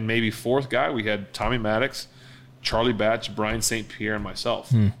 and maybe 4th guy. We had Tommy Maddox, Charlie Batch, Brian St. Pierre, and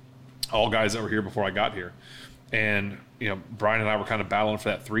myself. All guys that were here before I got here. And, Brian and I were kind of battling for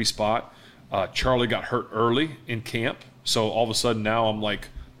that 3 spot. Charlie got hurt early in camp. So all of a sudden now I'm like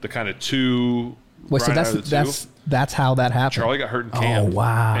the kind of 2. Wait, so that's how that happened? Charlie got hurt in camp. Oh,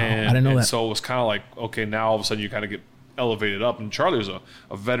 wow. I didn't know that. So it was kind of like, okay, now all of a sudden you kind of get elevated up. And Charlie was a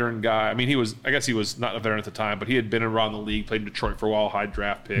veteran guy. I mean, I guess he was not a veteran at the time, but he had been around the league, played in Detroit for a while, high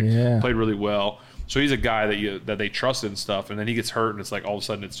draft pick, played really well. So he's a guy that they trusted and stuff, and then he gets hurt, and it's like all of a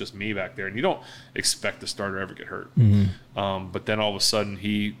sudden it's just me back there, and you don't expect the starter to ever get hurt. But then all of a sudden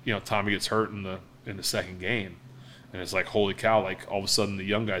Tommy gets hurt in the second game, and it's like, holy cow! Like all of a sudden the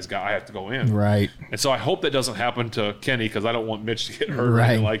young guy's I have to go in, right? And so I hope that doesn't happen to Kenny, because I don't want Mitch to get hurt or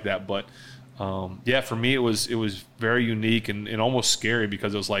anything like that. But for me it was very unique and almost scary,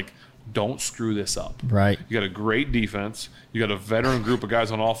 because it was like, don't screw this up. Right. You got a great defense. You got a veteran group of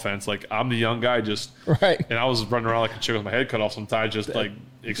guys on offense. Like, I'm the young guy, and I was running around like a chick with my head cut off sometimes, just like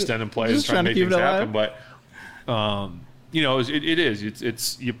extending plays, trying to make things happen. But, it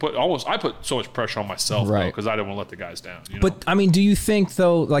is. You put I put so much pressure on myself, because I didn't want to let the guys down. But I mean, do you think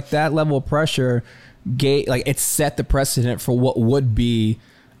though, like that level of pressure, it set the precedent for what would be,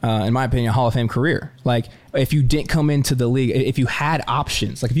 in my opinion, a Hall of Fame career? Like, if you didn't come into the league, if you had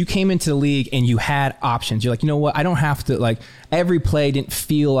options, like if you came into the league and you had options, you're like, you know what, I don't have to, like, every play didn't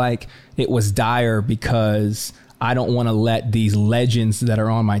feel like it was dire because I don't want to let these legends that are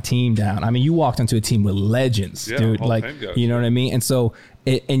on my team down. I mean, you walked into a team with legends, dude. Like, you know what I mean? And so,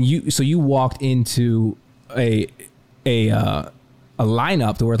 you walked into a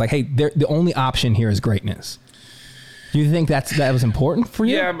lineup to where it's like, hey, the only option here is greatness. Do you think that was important for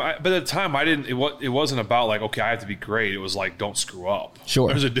you? Yeah, but at the time I didn't. It wasn't about like, okay, I have to be great. It was like, don't screw up. Sure,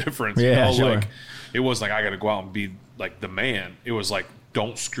 there's a difference. Yeah, sure. Like, it was like, I got to go out and be like the man. It was like,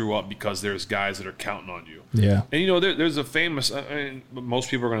 don't screw up, because there's guys that are counting on you. Yeah, and there's a famous. Most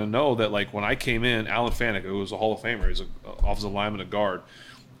people are going to know that, like, when I came in, Alan Faneca, who was a Hall of Famer, he's an offensive lineman, a guard.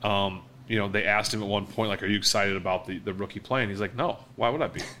 They asked him at one point, like, are you excited about the rookie playing? He's like, no, why would I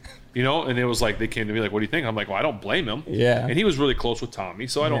be? And it was like, they came to me like, what do you think? I'm like, well, I don't blame him. Yeah. And he was really close with Tommy,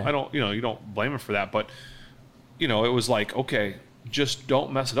 so I don't, you don't blame him for that. But, it was like, okay, just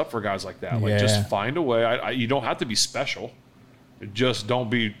don't mess it up for guys like that. Like, just find a way. You don't have to be special. Just don't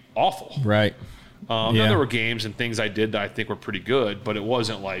be awful. Right. Then there were games and things I did that I think were pretty good, but it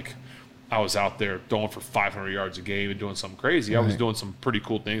wasn't like I was out there throwing for 500 yards a game and doing something crazy. Right. I was doing some pretty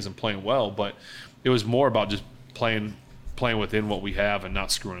cool things and playing well, but it was more about just playing within what we have and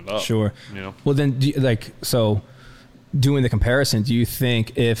not screwing it up. Sure. Well, then, doing the comparison, do you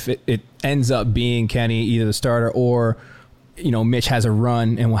think if it ends up being Kenny, either the starter or, Mitch has a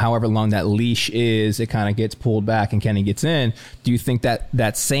run, and however long that leash is, it kind of gets pulled back and Kenny gets in, do you think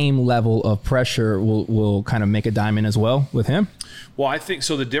that same level of pressure will kind of make a diamond as well with him? Well, I think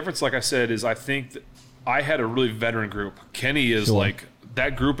so. The difference, like I said, is I think that I had a really veteran group. Kenny is like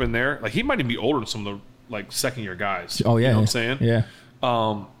that group in there. Like, he might even be older than some of the like second year guys. Oh yeah, you know what I'm saying?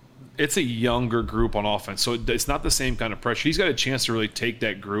 Yeah. It's a younger group on offense, so it's not the same kind of pressure. He's got a chance to really take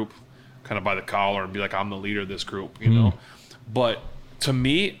that group kind of by the collar and be like, I'm the leader of this group, you know. But to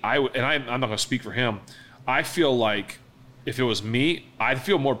me, I'm not going to speak for him. I feel like if it was me, I'd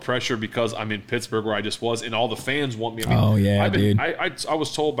feel more pressure because I'm in Pittsburgh, where I just was, and all the fans want me. I mean, dude. I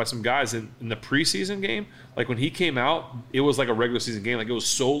was told by some guys in the preseason game, like when he came out, it was like a regular season game. Like, it was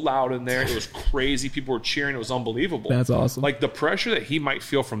so loud in there. It was crazy. People were cheering. It was unbelievable. That's awesome. Like, the pressure that he might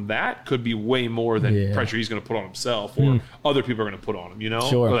feel from that could be way more than pressure he's going to put on himself or other people are going to put on him,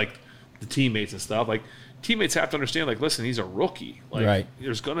 Sure. Or like the teammates and stuff. Like, teammates have to understand, like, listen, he's a rookie. Like,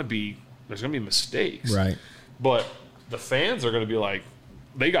 there's going to be mistakes. Right. But the fans are going to be like,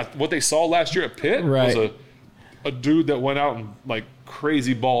 they got what they saw last year at Pitt was a dude that went out and like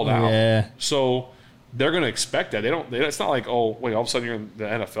crazy balled out. Yeah. So they're going to expect that. It's not like, oh, wait, all of a sudden you're in the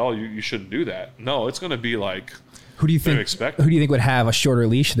NFL, you shouldn't do that. No, it's going to be like, who do you think would have a shorter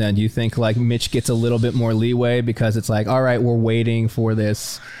leash then? Do you think like Mitch gets a little bit more leeway because it's like, all right, we're waiting for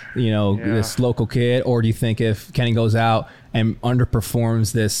this, this local kid? Or do you think if Kenny goes out and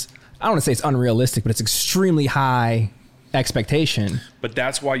underperforms this, I don't want to say it's unrealistic, but it's extremely high expectation? But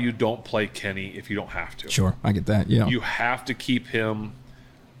that's why you don't play Kenny if you don't have to. Sure, I get that. Yeah, you have to keep him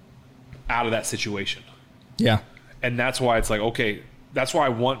out of that situation. Yeah, and that's why it's like, okay, that's why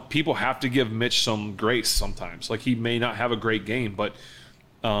people have to give Mitch some grace sometimes. Like, he may not have a great game, but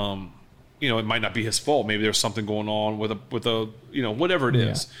it might not be his fault. Maybe there's something going on with a whatever it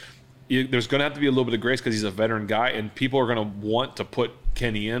is. There's going to have to be a little bit of grace because he's a veteran guy, and people are going to want to put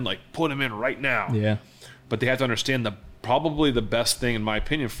Kenny in, like, put him in right now. Yeah. But they have to understand probably the best thing, in my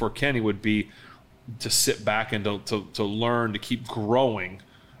opinion, for Kenny would be to sit back and to learn, to keep growing.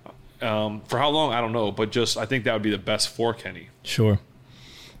 For how long, I don't know, but just I think that would be the best for Kenny. Sure.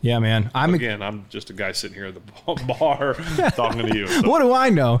 Yeah, man. I'm just a guy sitting here at the bar talking to you. So. What do I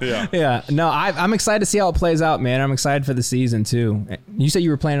know? Yeah. No, I'm excited to see how it plays out, man. I'm excited for the season too. You said you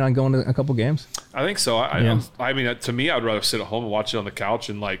were planning on going to a couple games? I think so. I mean, to me, I'd rather sit at home and watch it on the couch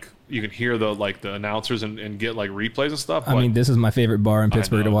and like you can hear the announcers and get like replays and stuff. I mean, this is my favorite bar in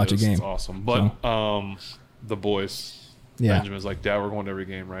Pittsburgh to watch a game. It's awesome. But the boys, Benjamin's like, Dad, we're going to every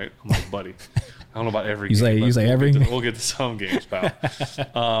game, right? I'm like, buddy. I don't know about every game. He's like every. We'll get to some games,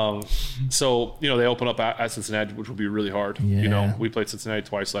 pal. So they open up at Cincinnati, which will be really hard. Yeah. We played Cincinnati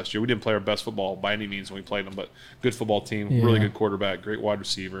twice last year. We didn't play our best football by any means when we played them, but good football team, really good quarterback, great wide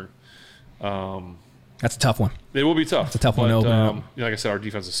receiver. That's a tough one. It will be tough. It's a tough one to open up. Like I said, our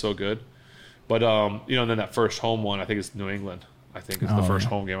defense is so good. But and then that first home one, I think it's New England. I think it's the first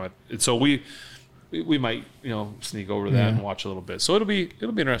home game. So we might sneak over to that and watch a little bit. So it'll be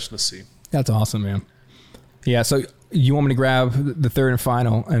interesting to see. That's awesome, man. Yeah, so you want me to grab the third and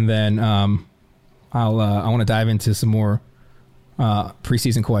final, and then I want to dive into some more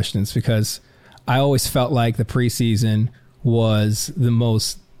preseason questions, because I always felt like the preseason was the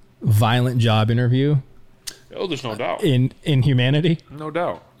most violent job interview. Oh, there's no doubt. In humanity. No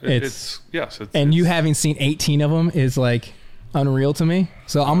doubt. And you having seen 18 of them is like unreal to me.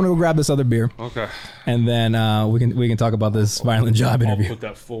 So I'm gonna go grab this other beer. Okay. And then we can talk about this violent job interview. I'll put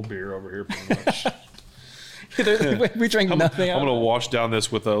that full beer over here pretty much. We drank nothing. I'm gonna wash down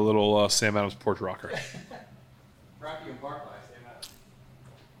this with a little Sam Adams porch rocker. Rocky and Barclay, Sam Adams.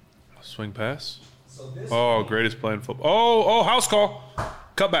 Swing pass. Greatest play in football. Oh, house call.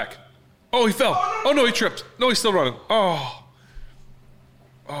 Cut back. Oh, he fell. Oh no, he tripped. No, he's still running. Oh,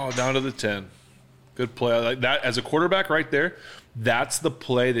 down to the 10. Good play. Like that as a quarterback right there. That's the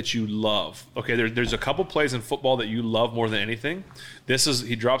play that you love. Okay, there's a couple plays in football that you love more than anything.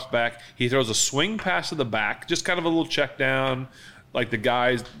 He drops back. He throws a swing pass to the back, just kind of a little check down, like the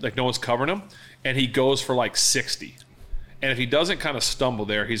guys, like no one's covering him, and he goes for like 60. And if he doesn't kind of stumble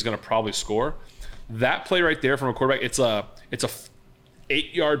there, he's going to probably score. That play right there from a quarterback, it's a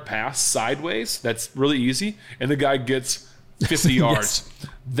 8-yard pass sideways. That's really easy, and the guy gets 50 yards. Yes.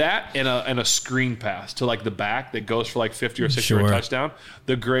 That and a screen pass to like the back that goes for like 50 or 60 yard touchdown.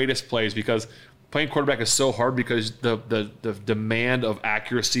 The greatest plays, because playing quarterback is so hard because the demand of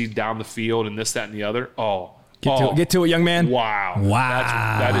accuracy down the field and this, that, and the other. Get to it, young man. Wow.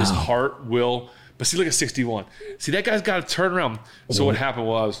 That is heart, will. But see, look at 61. See, that guy's got to turn around. So what happened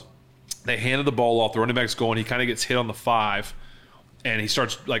was they handed the ball off. The running back's going. He kind of gets hit on the 5, and he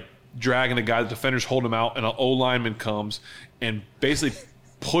starts like dragging the guy. The defenders hold him out, and an O lineman comes and basically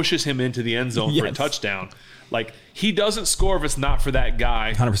pushes him into the end zone for a touchdown. Like, he doesn't score if it's not for that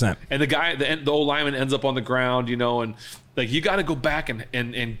guy. 100%. And the O lineman ends up on the ground, and like you got to go back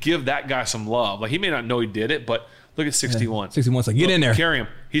and give that guy some love. Like, he may not know he did it, but look at 61. 61's like, get in there. Carry him.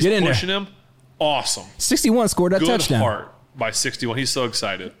 He's pushing him. Awesome. 61 scored that touchdown. Good heart by 61. He's so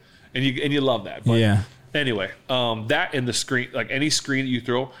excited. And you love that. But anyway, that and the screen, like any screen that you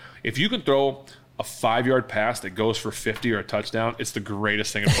throw, if you can throw a 5-yard pass that goes for 50 or a touchdown, it's the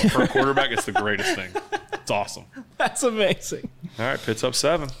greatest thing. For a quarterback, it's the greatest thing. It's awesome. That's amazing. All right, Pitt's up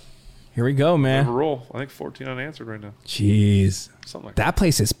 7. Here we go, man. Roll. I think 14 unanswered right now. Jeez. Something like that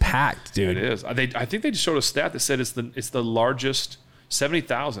place is packed, dude. It is. I think they just showed a stat that said it's the largest,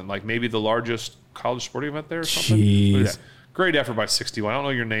 70,000, like maybe the largest college sporting event there or something. Jeez. Great effort by 61. I don't know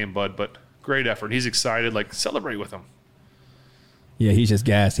your name, bud, but great effort. He's excited. Like, celebrate with him. Yeah, he's just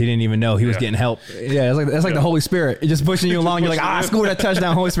gassed. He didn't even know he was getting help. Yeah, that's like the Holy Spirit. It's just pushing you along. You're like, I scored that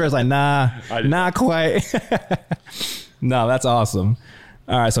touchdown. Holy Spirit's like, nah, not quite. No, that's awesome.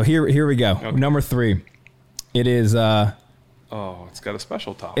 All right, so here we go. Okay. Number 3. It is. It's got a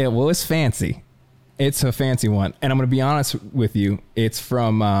special top. It's fancy. It's a fancy one, and I'm going to be honest with you. It's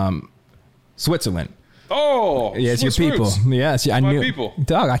from Switzerland. Oh, yeah, it's Swiss your people. Roots. Yes, I knew. My people,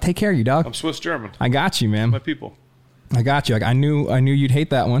 dog. I take care of you, dog. I'm Swiss German. I got you, man. My people. I got you. I knew you'd hate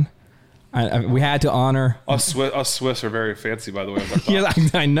that one. We had to honor. Us Swiss are very fancy, by the way. Yeah,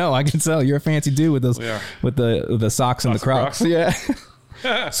 I know. I can tell you're a fancy dude with those, with the socks and the Crocs. Yeah.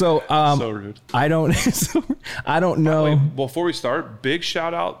 So so rude. I don't know. Way, before we start, big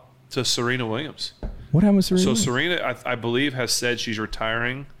shout out to Serena Williams. What happened with Serena? So Serena, I believe, has said she's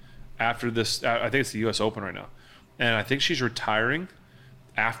retiring after this. I think it's the U.S. Open right now, and I think she's retiring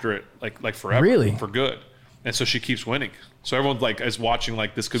after it, like forever, really, for good. And so she keeps winning. So everyone's like is watching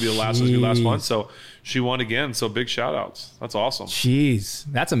like this could be the last one. So she won again. So big shout outs. That's awesome. Jeez.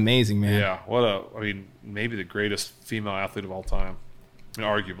 That's amazing, man. Yeah. Maybe the greatest female athlete of all time.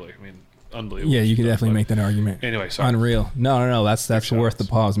 Arguably. Unbelievable. Yeah, you could definitely make that argument. Anyway, sorry. Unreal. No. That's worth the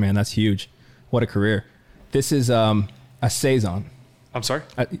pause, man. That's huge. What a career. This is a Saison. I'm sorry.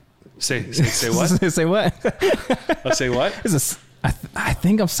 Say what? Say what? Let's say what? I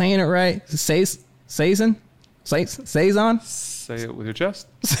think I'm saying it right. Saison? Saison? Say it with your chest.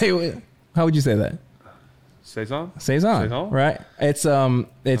 How would you say that? Saison. Right? It's I'm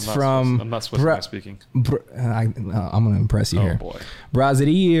not Swiss speaking. I'm gonna impress you here. Oh boy.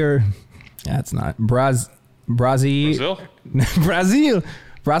 Brasileir. That's not Brazil. Brazil.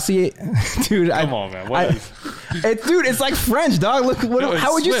 Dude. Come on, man. It's like French, dog. Look,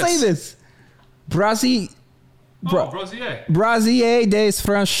 how would you say this? Brasier des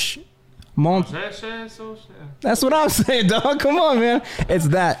French. That's what I'm saying, dog. Come on, man. It's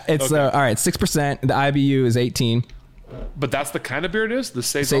that. It's okay. All right. 6%. The IBU is 18. But that's the kind of beer it is. The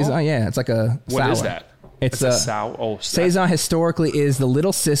saison. Yeah, it's like a. What sour. is that? It's a sour. Oh, saison historically is the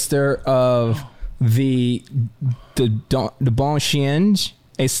little sister of the Bon Chien,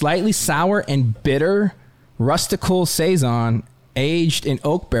 a slightly sour and bitter rustical saison aged in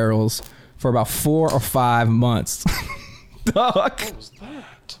oak barrels for about 4 or 5 months. Dog. What was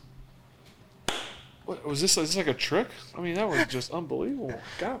that? What was this? Is this like a trick? I mean, that was just unbelievable.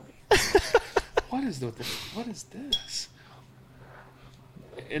 Got me. What is this?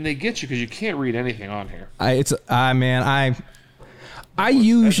 And they get you because you can't read anything on here. I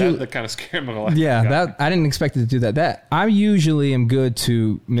usually that kind of scared me. Like, yeah, I didn't expect it to do that. I usually am good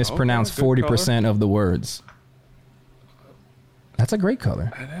to mispronounce 40% of the words. That's a great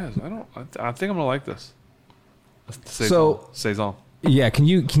color. It is. I think I'm gonna like this. Saison. Yeah, can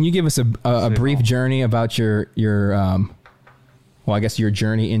you give us a brief journey about your I guess your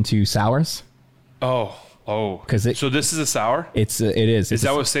journey into sours? Oh, so this is a sour? It is. Is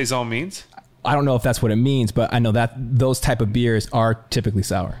that what saison means? I don't know if that's what it means, but I know that those type of beers are typically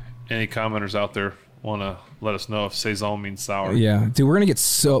sour. Any commenters out there want to let us know if saison means sour? Yeah, dude, we're gonna get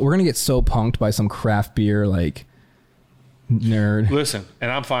so punked by some craft beer like nerd. Listen,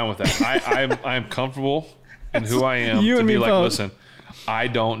 and I'm fine with that. I'm comfortable in who I am you to and be me like, both. listen, I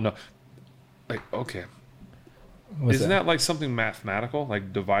don't know. Like, okay. Isn't that like something mathematical,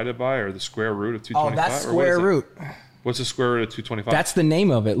 like divided by or the square root of 225? Oh, that's square root. What's the square root of 225? That's the name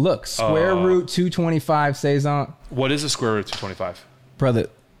of it. Look, square root 225 saison. What is the square root of 225? Brother,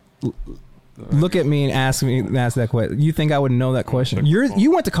 look at me and ask that question. You think I would know that question?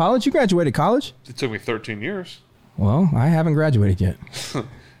 You went to college? You graduated college? It took me 13 years. Well, I haven't graduated yet.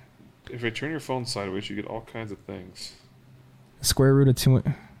 If I turn your phone sideways, you get all kinds of things. Square root of 2.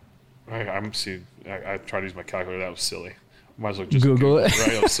 I'm seeing. I tried to use my calculator. That was silly. Might as well just Google it.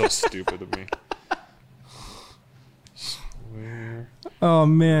 Right? That was so stupid of me. Square. Oh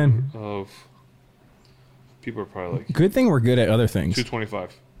man. Of. People are probably like. Good thing we're good at other things.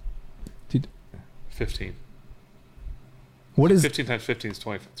 225. 15. What is 15 times 15 is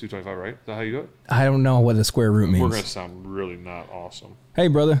 225, right? Is that how you do it? I don't know what the square root means. We're gonna sound really not awesome. Hey,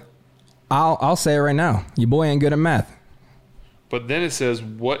 brother, I'll say it right now. Your boy ain't good at math. But then it says,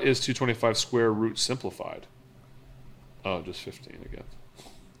 what is 225 square root simplified? Oh, just 15 again.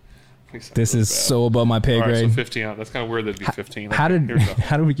 This is so above my pay grade. All right, so 15 out. That's kind of weird that'd be 15. How did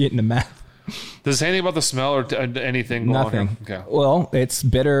we get into math? Does it say anything about the smell or anything going on here? Nothing. Okay. Well, it's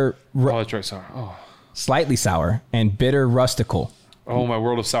bitter, Oh, that's right, sour. Oh. slightly sour, and bitter rustical. Oh, my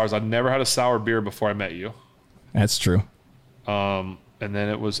world of sours. I'd never had a sour beer before I met you. That's true. And then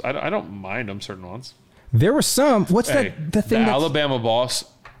it was, I don't mind them, certain ones. There were some. What's the thing? The Alabama Boss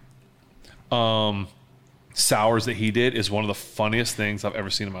sours that he did is one of the funniest things I've ever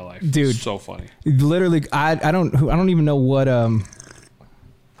seen in my life. Dude. So funny. Literally, I don't even know what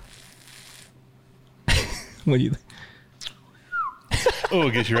what do you Oh,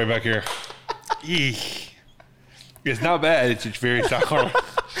 it gets you right back here. Eek. It's not bad. It's very sour.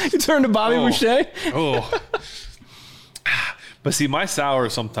 You turned to Bobby Boucher? Oh. But see, my sour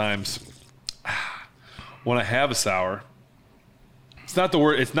sometimes, when I have a sour, it's not the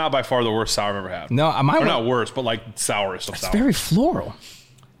worst. It's not by far the worst sour I've ever had. No, or not worst, but like sourest of it's sour. very floral.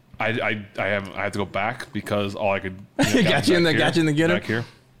 I have to go back because all I could got you in the getter. Back here.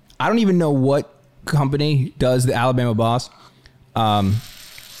 I don't even know what company does the Alabama Boss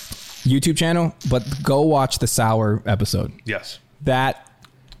YouTube channel, but go watch the sour episode. Yes. That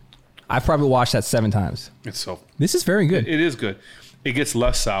I've probably watched that 7 times. This is very good. It is good. It gets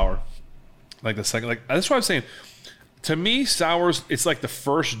less sour. Like the second, like that's what I'm saying. To me, sours, it's like the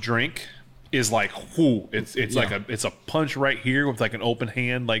first drink is like, whoo, it's like it's a punch right here with like an open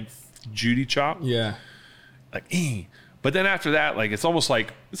hand, like Judy chop. Yeah. Like, but then after that, like it's almost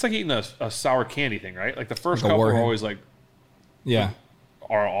like it's like eating a sour candy thing, right? Like the first like couple are always like, yeah,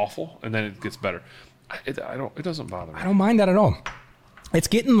 are awful, and then it gets better. It doesn't bother me. I don't mind that at all. It's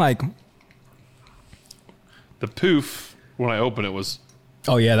getting like the poof when I opened it was.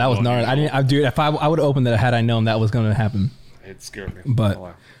 Oh yeah, that was gnarly. Dude, if I would have opened it had I known that was going to happen. It scared me.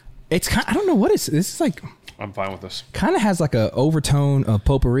 But it's kind. I don't know what this is like. I'm fine with this. Kind of has like a overtone of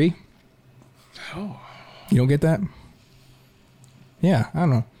potpourri. Oh. You don't get that? Yeah, I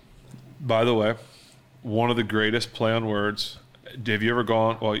don't know. By the way, one of the greatest play on words. Have you ever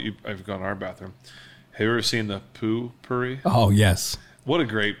gone? Well, I've gone to our bathroom. Have you ever seen the poo-pourri? Oh yes. What a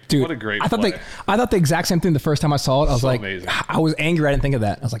great play. I thought the exact same thing the first time I saw it. I was like, amazing. I was angry. I didn't think of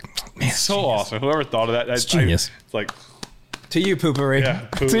that. I was like, man, it's so genius. Awesome. Whoever thought of that, it's genius. It's like to you, poopery. Yeah,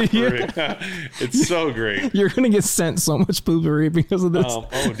 poopery. It's so great. You're gonna get sent so much poopery because of this.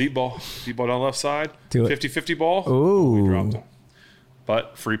 Deep ball down left side. Do it. 50-50 ball. Ooh, we dropped him.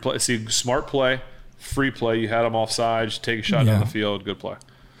 But free play. See, smart play, free play. You had him offside. Just take a shot down the field. Good play.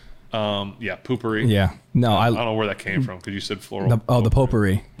 Poopery. Yeah. No, I don't know where that came from because you said floral. The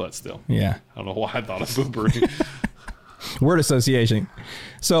potpourri. But still. Yeah. I don't know why I thought of poopery. Word association.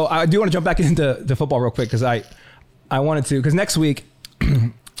 So I do want to jump back into football real quick because I wanted to, because next week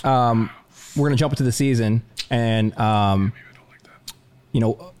we're going to jump into the season and, maybe I don't like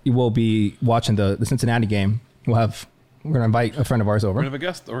that. You will be watching the Cincinnati game. We're going to invite a friend of ours over. We're going to have a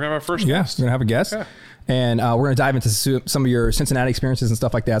guest. We're going to have our first guest. We're going to have a guest. Yeah. And we're going to dive into some of your Cincinnati experiences and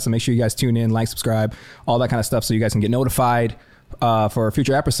stuff like that. So make sure you guys tune in, like, subscribe, all that kind of stuff so you guys can get notified for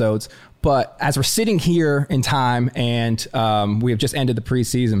future episodes. But as we're sitting here in time and we have just ended the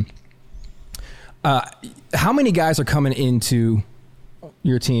preseason, how many guys are coming into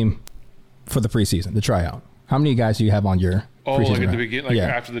your team for the preseason, the tryout? How many guys do you have on your preseason? Like at the beginning,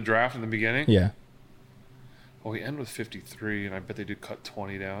 after the draft in the beginning? Yeah. Well, we end with 53, and I bet they did cut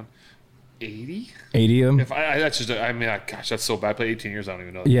 20 down. 80? 80 of them? Gosh, that's so bad. I played 18 years. I don't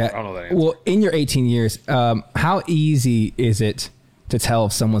even know. Yeah. I don't know that answer. Well, in your 18 years, how easy is it to tell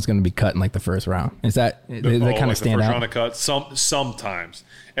if someone's going to be cut in like the first round? Does that kind of stand out? The first round of cut. Sometimes.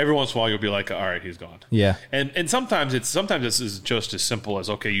 Every once in a while, you'll be like, all right, he's gone. Yeah. And sometimes this is just as simple as,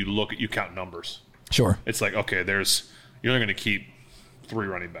 okay, you count numbers. Sure. It's like, okay, you're only going to keep 3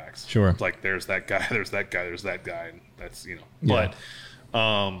 running backs. Sure. It's like there's that guy, there's that guy, there's that guy, and that's Yeah.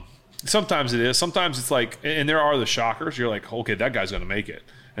 But sometimes it is. Sometimes it's like, and there are the shockers. You're like, okay, that guy's going to make it,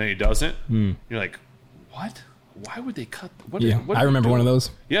 and he doesn't. You're like, what? Why would they cut? What I remember one of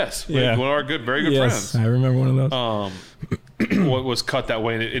those. Yes. Yeah. One of our very good friends. I remember one of those. What was cut that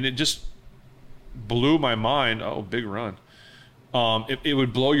way, and it just blew my mind. Oh, big run. It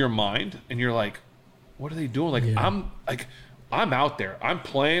would blow your mind, and you're like, what are they doing? Like, I'm out there. I'm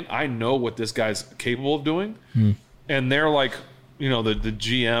playing. I know what this guy's capable of doing. And they're like, the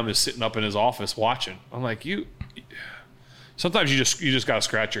GM is sitting up in his office watching. I'm like, sometimes you just got to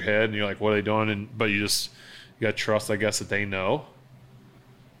scratch your head and you're like, what are they doing? But you got to trust, I guess, that they know.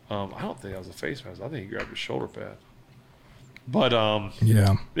 I don't think that was a face mask. I think he grabbed his shoulder pad. But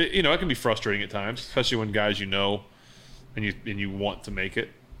it can be frustrating at times, especially when guys and you want to make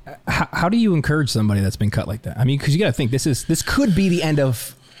it. How do you encourage somebody that's been cut like that? I mean, because you got to think this could be the end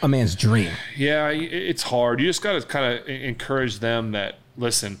of a man's dream. Yeah, it's hard. You just got to kind of encourage them that,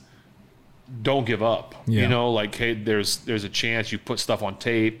 listen, don't give up. Yeah. Hey, there's a chance you put stuff on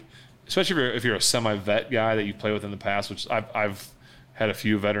tape, especially if you're a semi-vet guy that you play with in the past, which I've had a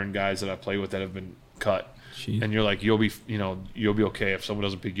few veteran guys that I play with that have been cut. Jeez. And you're like, you'll be okay if someone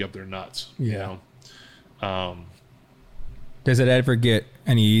doesn't pick you up, they're nuts. Yeah. Does it ever get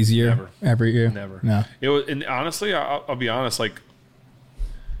any easier? Never. Every year? Never. No. It was, and honestly, I'll be honest. Like,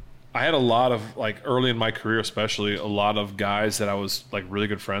 I had a lot of, like, early in my career, especially, a lot of guys that I was like really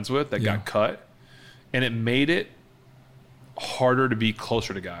good friends with that got cut, and it made it harder to be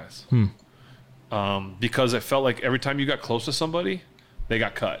closer to guys. Because it felt like every time you got close to somebody, they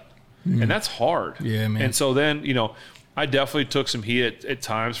got cut, and that's hard. Yeah, man. And so then I definitely took some heat at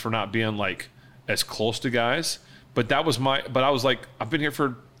times for not being like as close to guys. But I was like, I've been here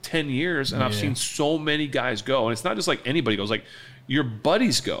for 10 years and I've seen so many guys go. And it's not just like anybody goes, like your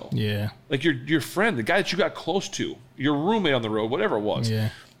buddies go. Yeah. Like your friend, the guy that you got close to, your roommate on the road, whatever it was. Yeah.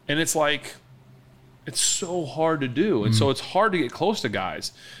 And it's like, it's so hard to do. And so it's hard to get close to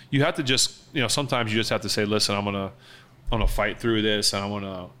guys. You have to just, sometimes you just have to say, listen, I'm going to fight through this and I'm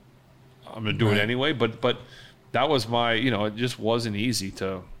going to do it anyway. But that was it just wasn't easy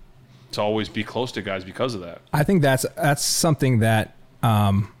to always be close to guys because of that. I think that's something that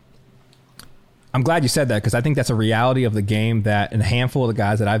I'm glad you said that, because I think that's a reality of the game that a handful of the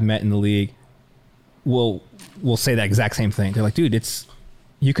guys that I've met in the league will say that exact same thing. They're like, dude,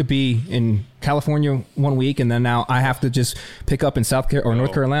 you could be in California one week and then now I have to just pick up in South Carolina or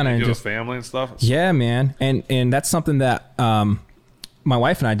North Carolina and just family and stuff. Yeah, man. And that's something that my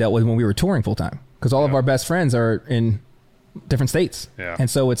wife and I dealt with when we were touring full time, because all of our best friends are in different states. Yeah. And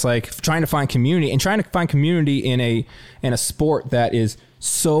so it's like trying to find community in a sport that is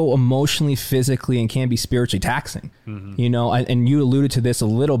so emotionally, physically, and can be spiritually taxing. You know, and you alluded to this a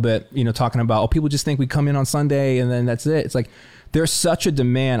little bit, you know, talking about, people just think we come in on Sunday and then that's it. It's like, there's such a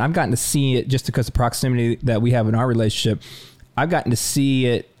demand. I've gotten to see it just because of proximity that we have in our relationship. I've gotten to see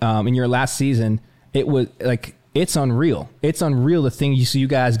it in your last season. It was like, it's unreal. It's unreal the thing you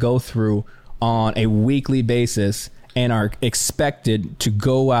guys go through on a weekly basis and are expected to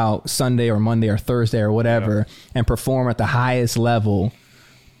go out Sunday or Monday or Thursday or whatever and perform at the highest level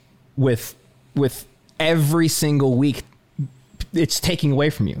with every single week. It's taking away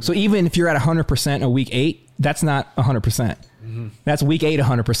from you. So even if you're at 100% a week 8, that's not 100%. That's week 8,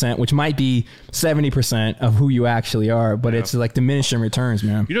 100%, which might be 70% of who you actually are, but it's like diminishing returns,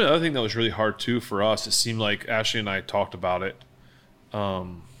 man. You know, the other thing that was really hard too for us, it seemed like Ashley and I talked about it.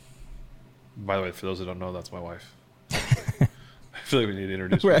 By the way, for those that don't know, that's my wife. I feel like we need to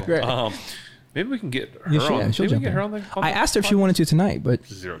introduce her. Right. Maybe we can get her on. Maybe we can get her on the I asked her if she wanted to tonight, but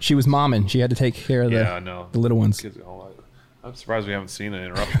she was momming. She had to take care of the little ones. I'm surprised we haven't seen an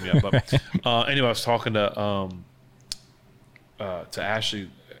interruption yet. But anyway, I was talking to Ashley,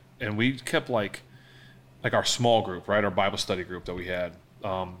 and we kept like our small group, right? Our Bible study group that we had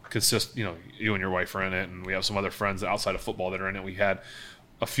consists, you know, you and your wife are in it, and we have some other friends outside of football that are in it. We had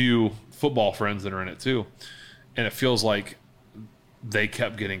a few football friends that are in it too, and it feels like they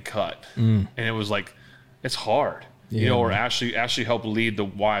kept getting cut, and it was like, it's hard, you know. Or Ashley helped lead the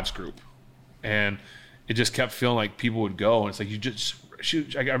wives group, and it just kept feeling like people would go, and it's like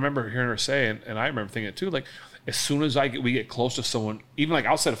I remember hearing her say, and I remember thinking it too, like, as soon as we get close to someone, even like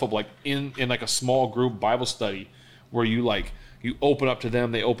outside of football, like in like a small group Bible study where you open up to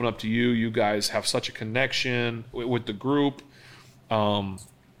them, they open up to you, you guys have such a connection with the group, and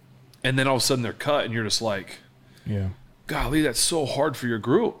then all of a sudden they're cut, and you're just like, golly, that's so hard for your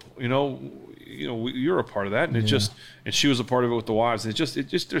group, you know, you're a part of that, and and she was a part of it with the wives, and it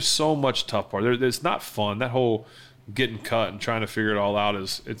just there's so much tough part. It's not fun. That whole getting cut and trying to figure it all out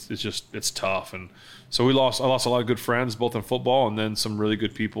it's tough. And so I lost a lot of good friends, both in football and then some really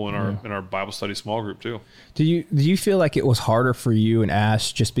good people in our Bible study small group too. Do you feel like it was harder for you and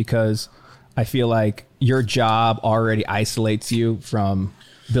Ash just because I feel like your job already isolates you from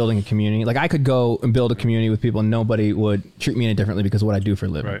building a community? Like, I could go and build a community with people and nobody would treat me any differently because of what I do for a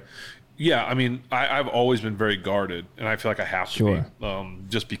living. Right. Yeah, I mean, I've always been very guarded, and I feel like I have to be,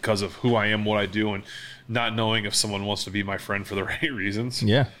 just because of who I am, what I do, and not knowing if someone wants to be my friend for the right reasons.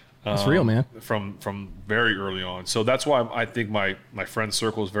 Yeah, that's real, man. From very early on. So that's why I think my friend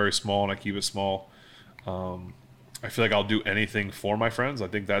circle is very small, and I keep it small. I feel like I'll do anything for my friends. I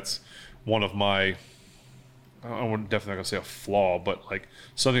think that's one of my, I'm definitely not going to say a flaw, but like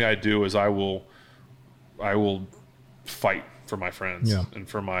something I do is I will fight for my friends and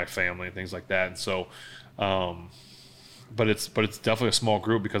for my family and things like that. And so, but it's definitely a small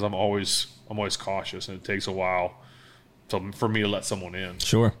group because I'm always cautious, and it takes a while for me to let someone in.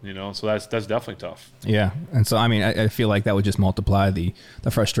 Sure. You know, so that's definitely tough. Yeah. And so, I mean, I feel like that would just multiply the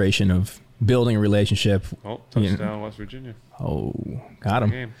frustration of building a relationship. Oh, touchdown, West Virginia. Oh, got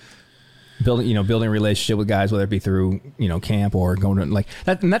him. Building a relationship with guys, whether it be through, camp or going to like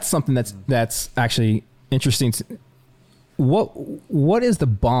that. And that's something that's actually interesting. What is the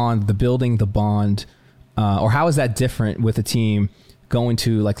bond, building the bond, or how is that different with a team going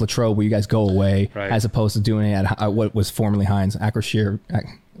to like Latrobe where you guys go away as opposed to doing it at what was formerly Heinz, Acrisure? You're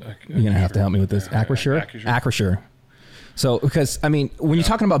going to have to help me with this. Acrisure. So, because, I mean, when you're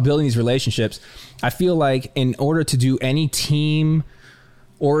talking about building these relationships, I feel like in order to do any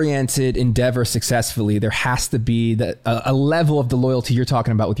team-oriented endeavor successfully, there has to be a level of the loyalty you're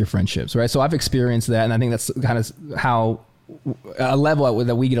talking about with your friendships, right? So I've experienced that, and I think that's kind of how a level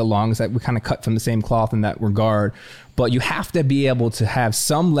that we get along is that we kind of cut from the same cloth in that regard. But you have to be able to have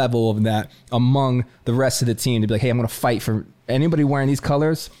some level of that among the rest of the team to be like, hey, I'm going to fight for anybody wearing these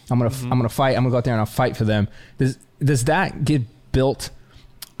colors. I'm going to fight. I'm going to go out there and I'll fight for them. Does that get built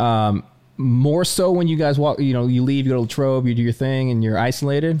more so when you guys walk, you leave, you go to Latrobe, you do your thing and you're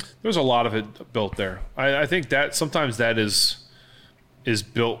isolated? There's a lot of it built there. I think that sometimes that is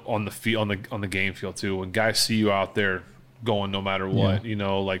built on the field, on the game field too. When guys see you out there going no matter what,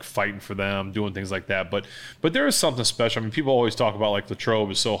 like fighting for them, doing things like that. But there is something special. I mean, people always talk about like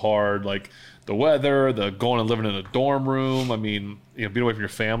Latrobe is so hard, like the weather, the going and living in a dorm room. I mean, being away from your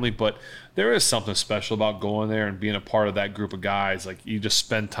family, but there is something special about going there and being a part of that group of guys. Like you just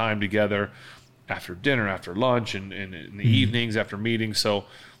spend time together after dinner, after lunch, and in the evenings after meetings. So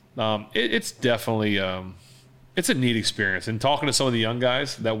it's definitely it's a neat experience. And talking to some of the young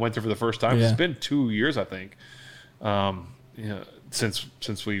guys that went there for the first time, it's been 2 years, I think. since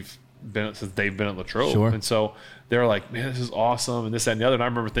they've been at Latrobe. Sure. And so they're like, man, this is awesome, and this, that, and the other. And I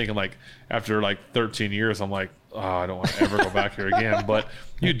remember thinking, like, after like 13 years, I'm like, oh, I don't want to ever go back here again. But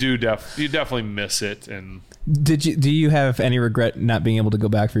you definitely miss it. And do you have any regret not being able to go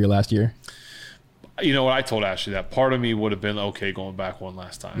back for your last year? You know what? I told Ashley that part of me would have been okay going back one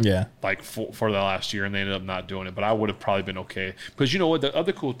last time. Yeah. Like for the last year, and they ended up not doing it. But I would have probably been okay. Because you know what? The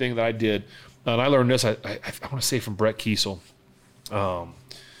other cool thing that I did, and I learned this, I want to say from Brett Kiesel,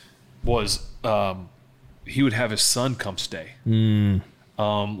 was he would have his son come stay.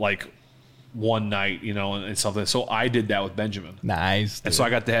 Like one night, and something. So I did that with Benjamin. Nice. Dude. And so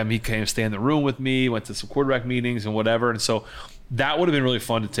I got to have him, he came stay in the room with me, went to some quarterback meetings and whatever. And so that would have been really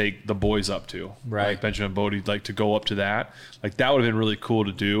fun to take the boys up to. Right. Like Benjamin Bodie, like to go up to that. Like that would have been really cool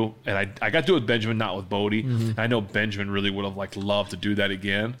to do. And I got to do it with Benjamin, not with Bodie. Mm-hmm. I know Benjamin really would have loved to do that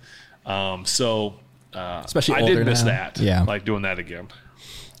again. Especially I older did miss now. that. Yeah. Like doing that again.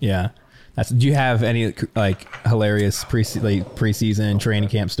 Yeah. Do you have any like hilarious preseason training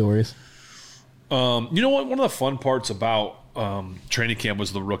camp stories? You know what? One of the fun parts about training camp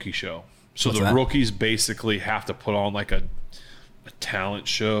was the rookie show. So What's the that? rookies basically have to put on like a talent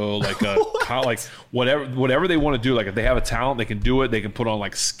show, like like whatever they want to do. Like if they have a talent, they can do it. They can put on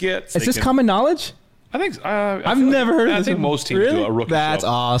like skits. Is this common knowledge? I think I've never heard of this. I think most teams do a rookie show. That's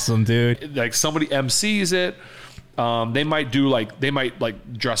awesome, dude. Like somebody MCs it. They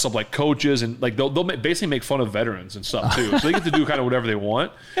might dress up like coaches, and like they'll basically make fun of veterans and stuff too. So they get to do kind of whatever they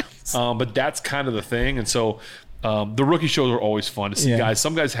want. But that's kind of the thing. And so the rookie shows are always fun to see. Guys,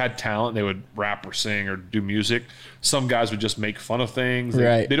 some guys had talent. They would rap or sing or do music. Some guys would just make fun of things.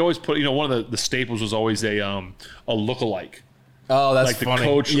 They'd always put, one of the staples was always a lookalike. Oh, that's like the funny.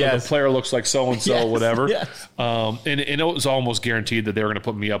 coach or the player looks like so-and-so, whatever. Yes. And it was almost guaranteed that they were going to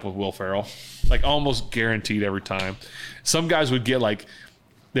put me up with Will Ferrell. Like almost guaranteed every time. Some guys would get like,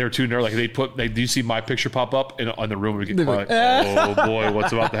 they were too nervous. Like do you see my picture pop up on the room? We get quiet. Like, oh boy,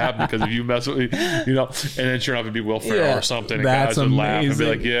 what's about to happen? Because if you mess with me, and then sure enough it'd be Will Ferrell or something. And guys would laugh and be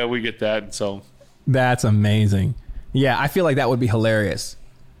like, yeah, we get that. And so that's amazing. Yeah, I feel like that would be hilarious.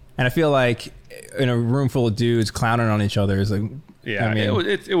 And I feel like in a room full of dudes clowning on each other is like,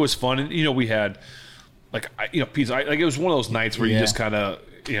 it was fun. And we had Pete, it was one of those nights where you just kind of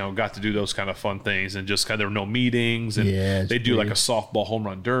got to do those kind of fun things, and just there were no meetings, and they do like a softball home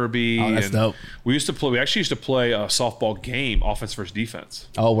run derby. Oh, that's dope. We actually used to play a softball game, offense versus defense.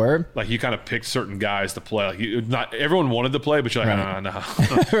 Oh, word? Like you kind of picked certain guys to play. Like not everyone wanted to play, but you're like, no.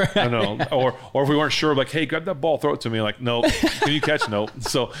 Right. No. Or if we weren't sure, like, hey, grab that ball, throw it to me. Like, no. Can you catch? No.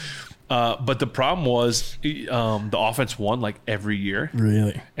 So, but the problem was the offense won like every year.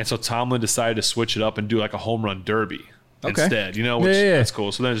 Really? And so Tomlin decided to switch it up and do like a home run derby instead, which that's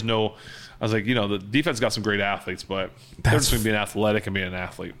cool. So there's I was like, the defense got some great athletes, but there's between being athletic and being an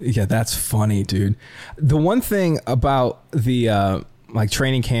athlete. Yeah, that's funny, dude. The one thing about the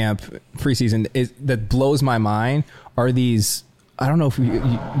training camp preseason is that blows my mind are these, I don't know if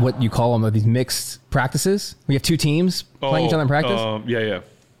what you call them, these mixed practices. We have two teams playing each other in practice.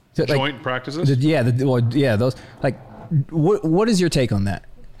 So, joint practices. Those. Like, what is your take on that?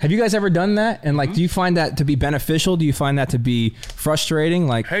 Have you guys ever done that? And do you find that to be beneficial? Do you find that to be frustrating?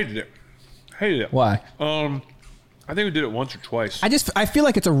 Like, hated it. Why? I think we did it once or twice. I feel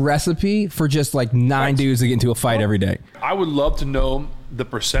like it's a recipe for just like nine dudes to get into a fight every day. I would love to know the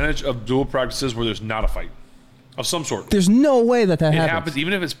percentage of dual practices where there's not a fight of some sort. There's no way that happens. It happens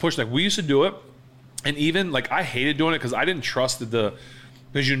even if it's pushed. Like we used to do it, and even I hated doing it because I didn't trust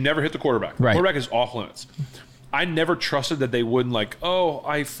because you never hit the quarterback. Right. The quarterback is off limits. I never trusted that they wouldn't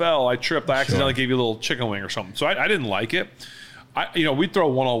I fell, I tripped, I accidentally gave you a little chicken wing or something. So I didn't like it. We'd throw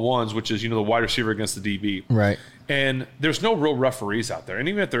one-on-ones, which is, the wide receiver against the DB. Right. And there's no real referees out there. And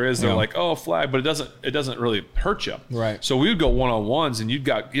even if there is, they're like, oh, flag, but it doesn't really hurt you. Right. So we would go one-on-ones, and you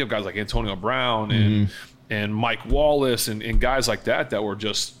have guys like Antonio Brown and Mike Wallace and guys like that were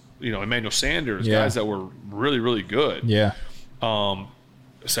just, Emmanuel Sanders, guys that were really, really good. Yeah.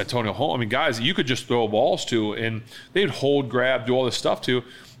 Santonio Holmes. Guys you could just throw balls to, and they'd hold, grab, do all this stuff to,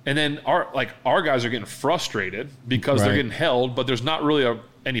 and then our guys are getting frustrated because they're getting held, but there's not really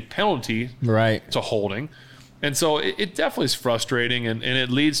any penalty to holding, and so it definitely is frustrating, and it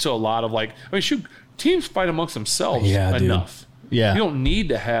leads to a lot of teams fight amongst themselves enough. Dude. Yeah, you don't need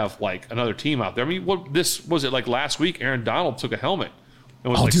to have another team out there. What this was it last week? Aaron Donald took a helmet.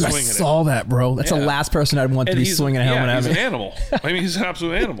 And was dude, swinging I saw that, bro. That's the last person I'd want to be swinging a helmet at me. He's an animal. He's an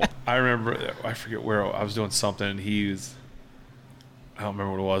absolute animal. I remember, I forget where I was doing something, and I I don't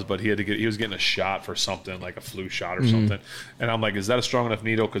remember what it was, but he was getting a shot for something, like a flu shot or something. And I'm like, is that a strong enough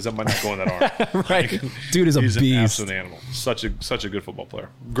needle? Because that might not go in that arm. Right. Dude is a beast. He's an absolute animal. Such a good football player.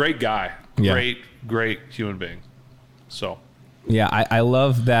 Great guy. Yeah. Great human being. So. Yeah, I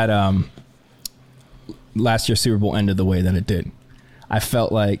love that last year's Super Bowl ended the way that it did. I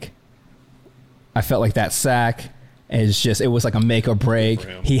felt like that sack it was like a make or break.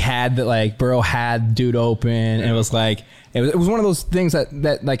 He had Burrow had dude open, and it was like it was one of those things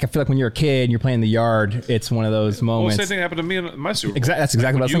that like I feel like when you're a kid and you're playing the yard, it's one of those moments. Well, same thing happened to me in my Super Bowl. That's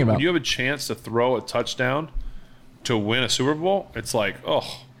exactly what I was thinking about. When you have a chance to throw a touchdown to win a Super Bowl, it's like,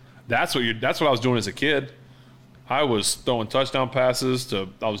 oh, that's what I was doing as a kid. I was throwing touchdown passes I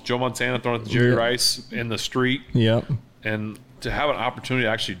was Joe Montana throwing it to Jerry Rice in the street. Yep. And to have an opportunity to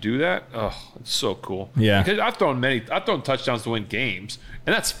actually do that, it's so cool. Yeah. Because I've thrown touchdowns to win games,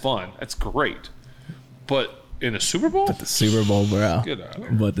 and that's fun. That's great. But in a Super Bowl? But the Super Bowl, bro. Get out of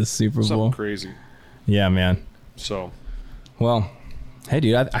here. But the Super Bowl. Something crazy. Yeah, man. So. Well, hey,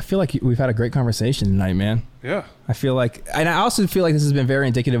 dude, I feel like we've had a great conversation tonight, man. Yeah. I feel like, and I also feel like this has been very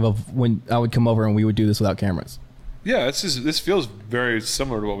indicative of when I would come over and we would do this without cameras. Yeah, this feels very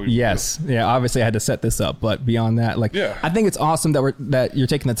similar to what we do. Yes. Yeah, obviously I had to set this up, but beyond that, I think it's awesome that you're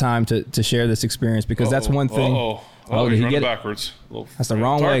taking the time to share this experience, because that's one thing. He's running backwards. That's the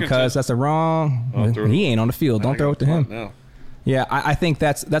wrong way, cuz. That's the wrong. He ain't on the field. Don't throw it to him. No. Yeah, I think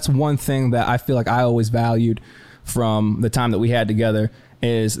that's one thing that I feel like I always valued from the time that we had together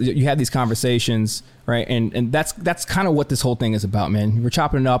is you had these conversations, right? And that's kind of what this whole thing is about, man. We're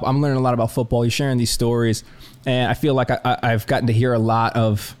chopping it up. I'm learning a lot about football. You're sharing these stories. And I feel like I've gotten to hear a lot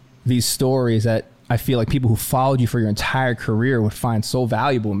of these stories that I feel like people who followed you for your entire career would find so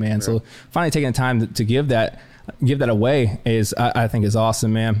valuable, man. Yeah. So finally taking the time to give that away is, I think, is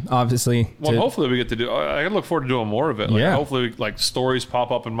awesome, man. Obviously. Well, hopefully we get to do, I look forward to doing more of it. Hopefully stories pop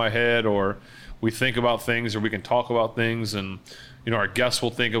up in my head, or we think about things, or we can talk about things, and, our guests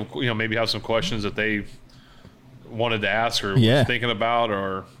will think of, maybe have some questions that they wanted to ask or was thinking about,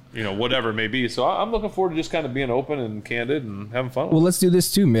 or, whatever it may be. So I'm looking forward to just kind of being open and candid and having fun. Well, let's do this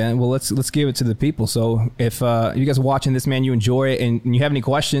too, man. Well, let's give it to the people. So if you guys are watching this, man, you enjoy it and you have any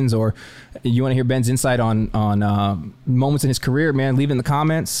questions, or you want to hear Ben's insight on moments in his career, man, leave it in the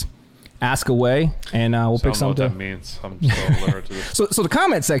comments. Ask away, and we'll pick something. I don't know what that means. I'm so alert to this. So the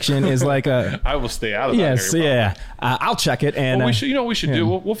comment section is like I will stay out of that. Yes, yeah. I'll check it, and we should do.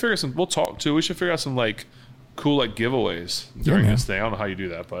 We'll figure some. We'll talk too. We should figure out some cool giveaways during this thing. I don't know how you do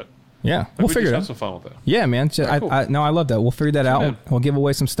that, but yeah, we'll figure it out. Have some fun with that. Yeah, man. Cool. I love that. We'll figure that out. We'll give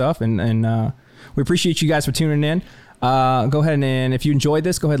away some stuff, and we appreciate you guys for tuning in. Go ahead and if you enjoyed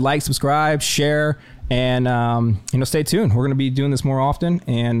this, go ahead, like, subscribe, share, and stay tuned. We're going to be doing this more often,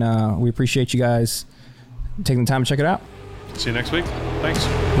 and we appreciate you guys taking the time to check it out. See you next week. Thanks.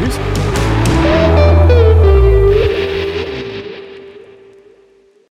 Peace.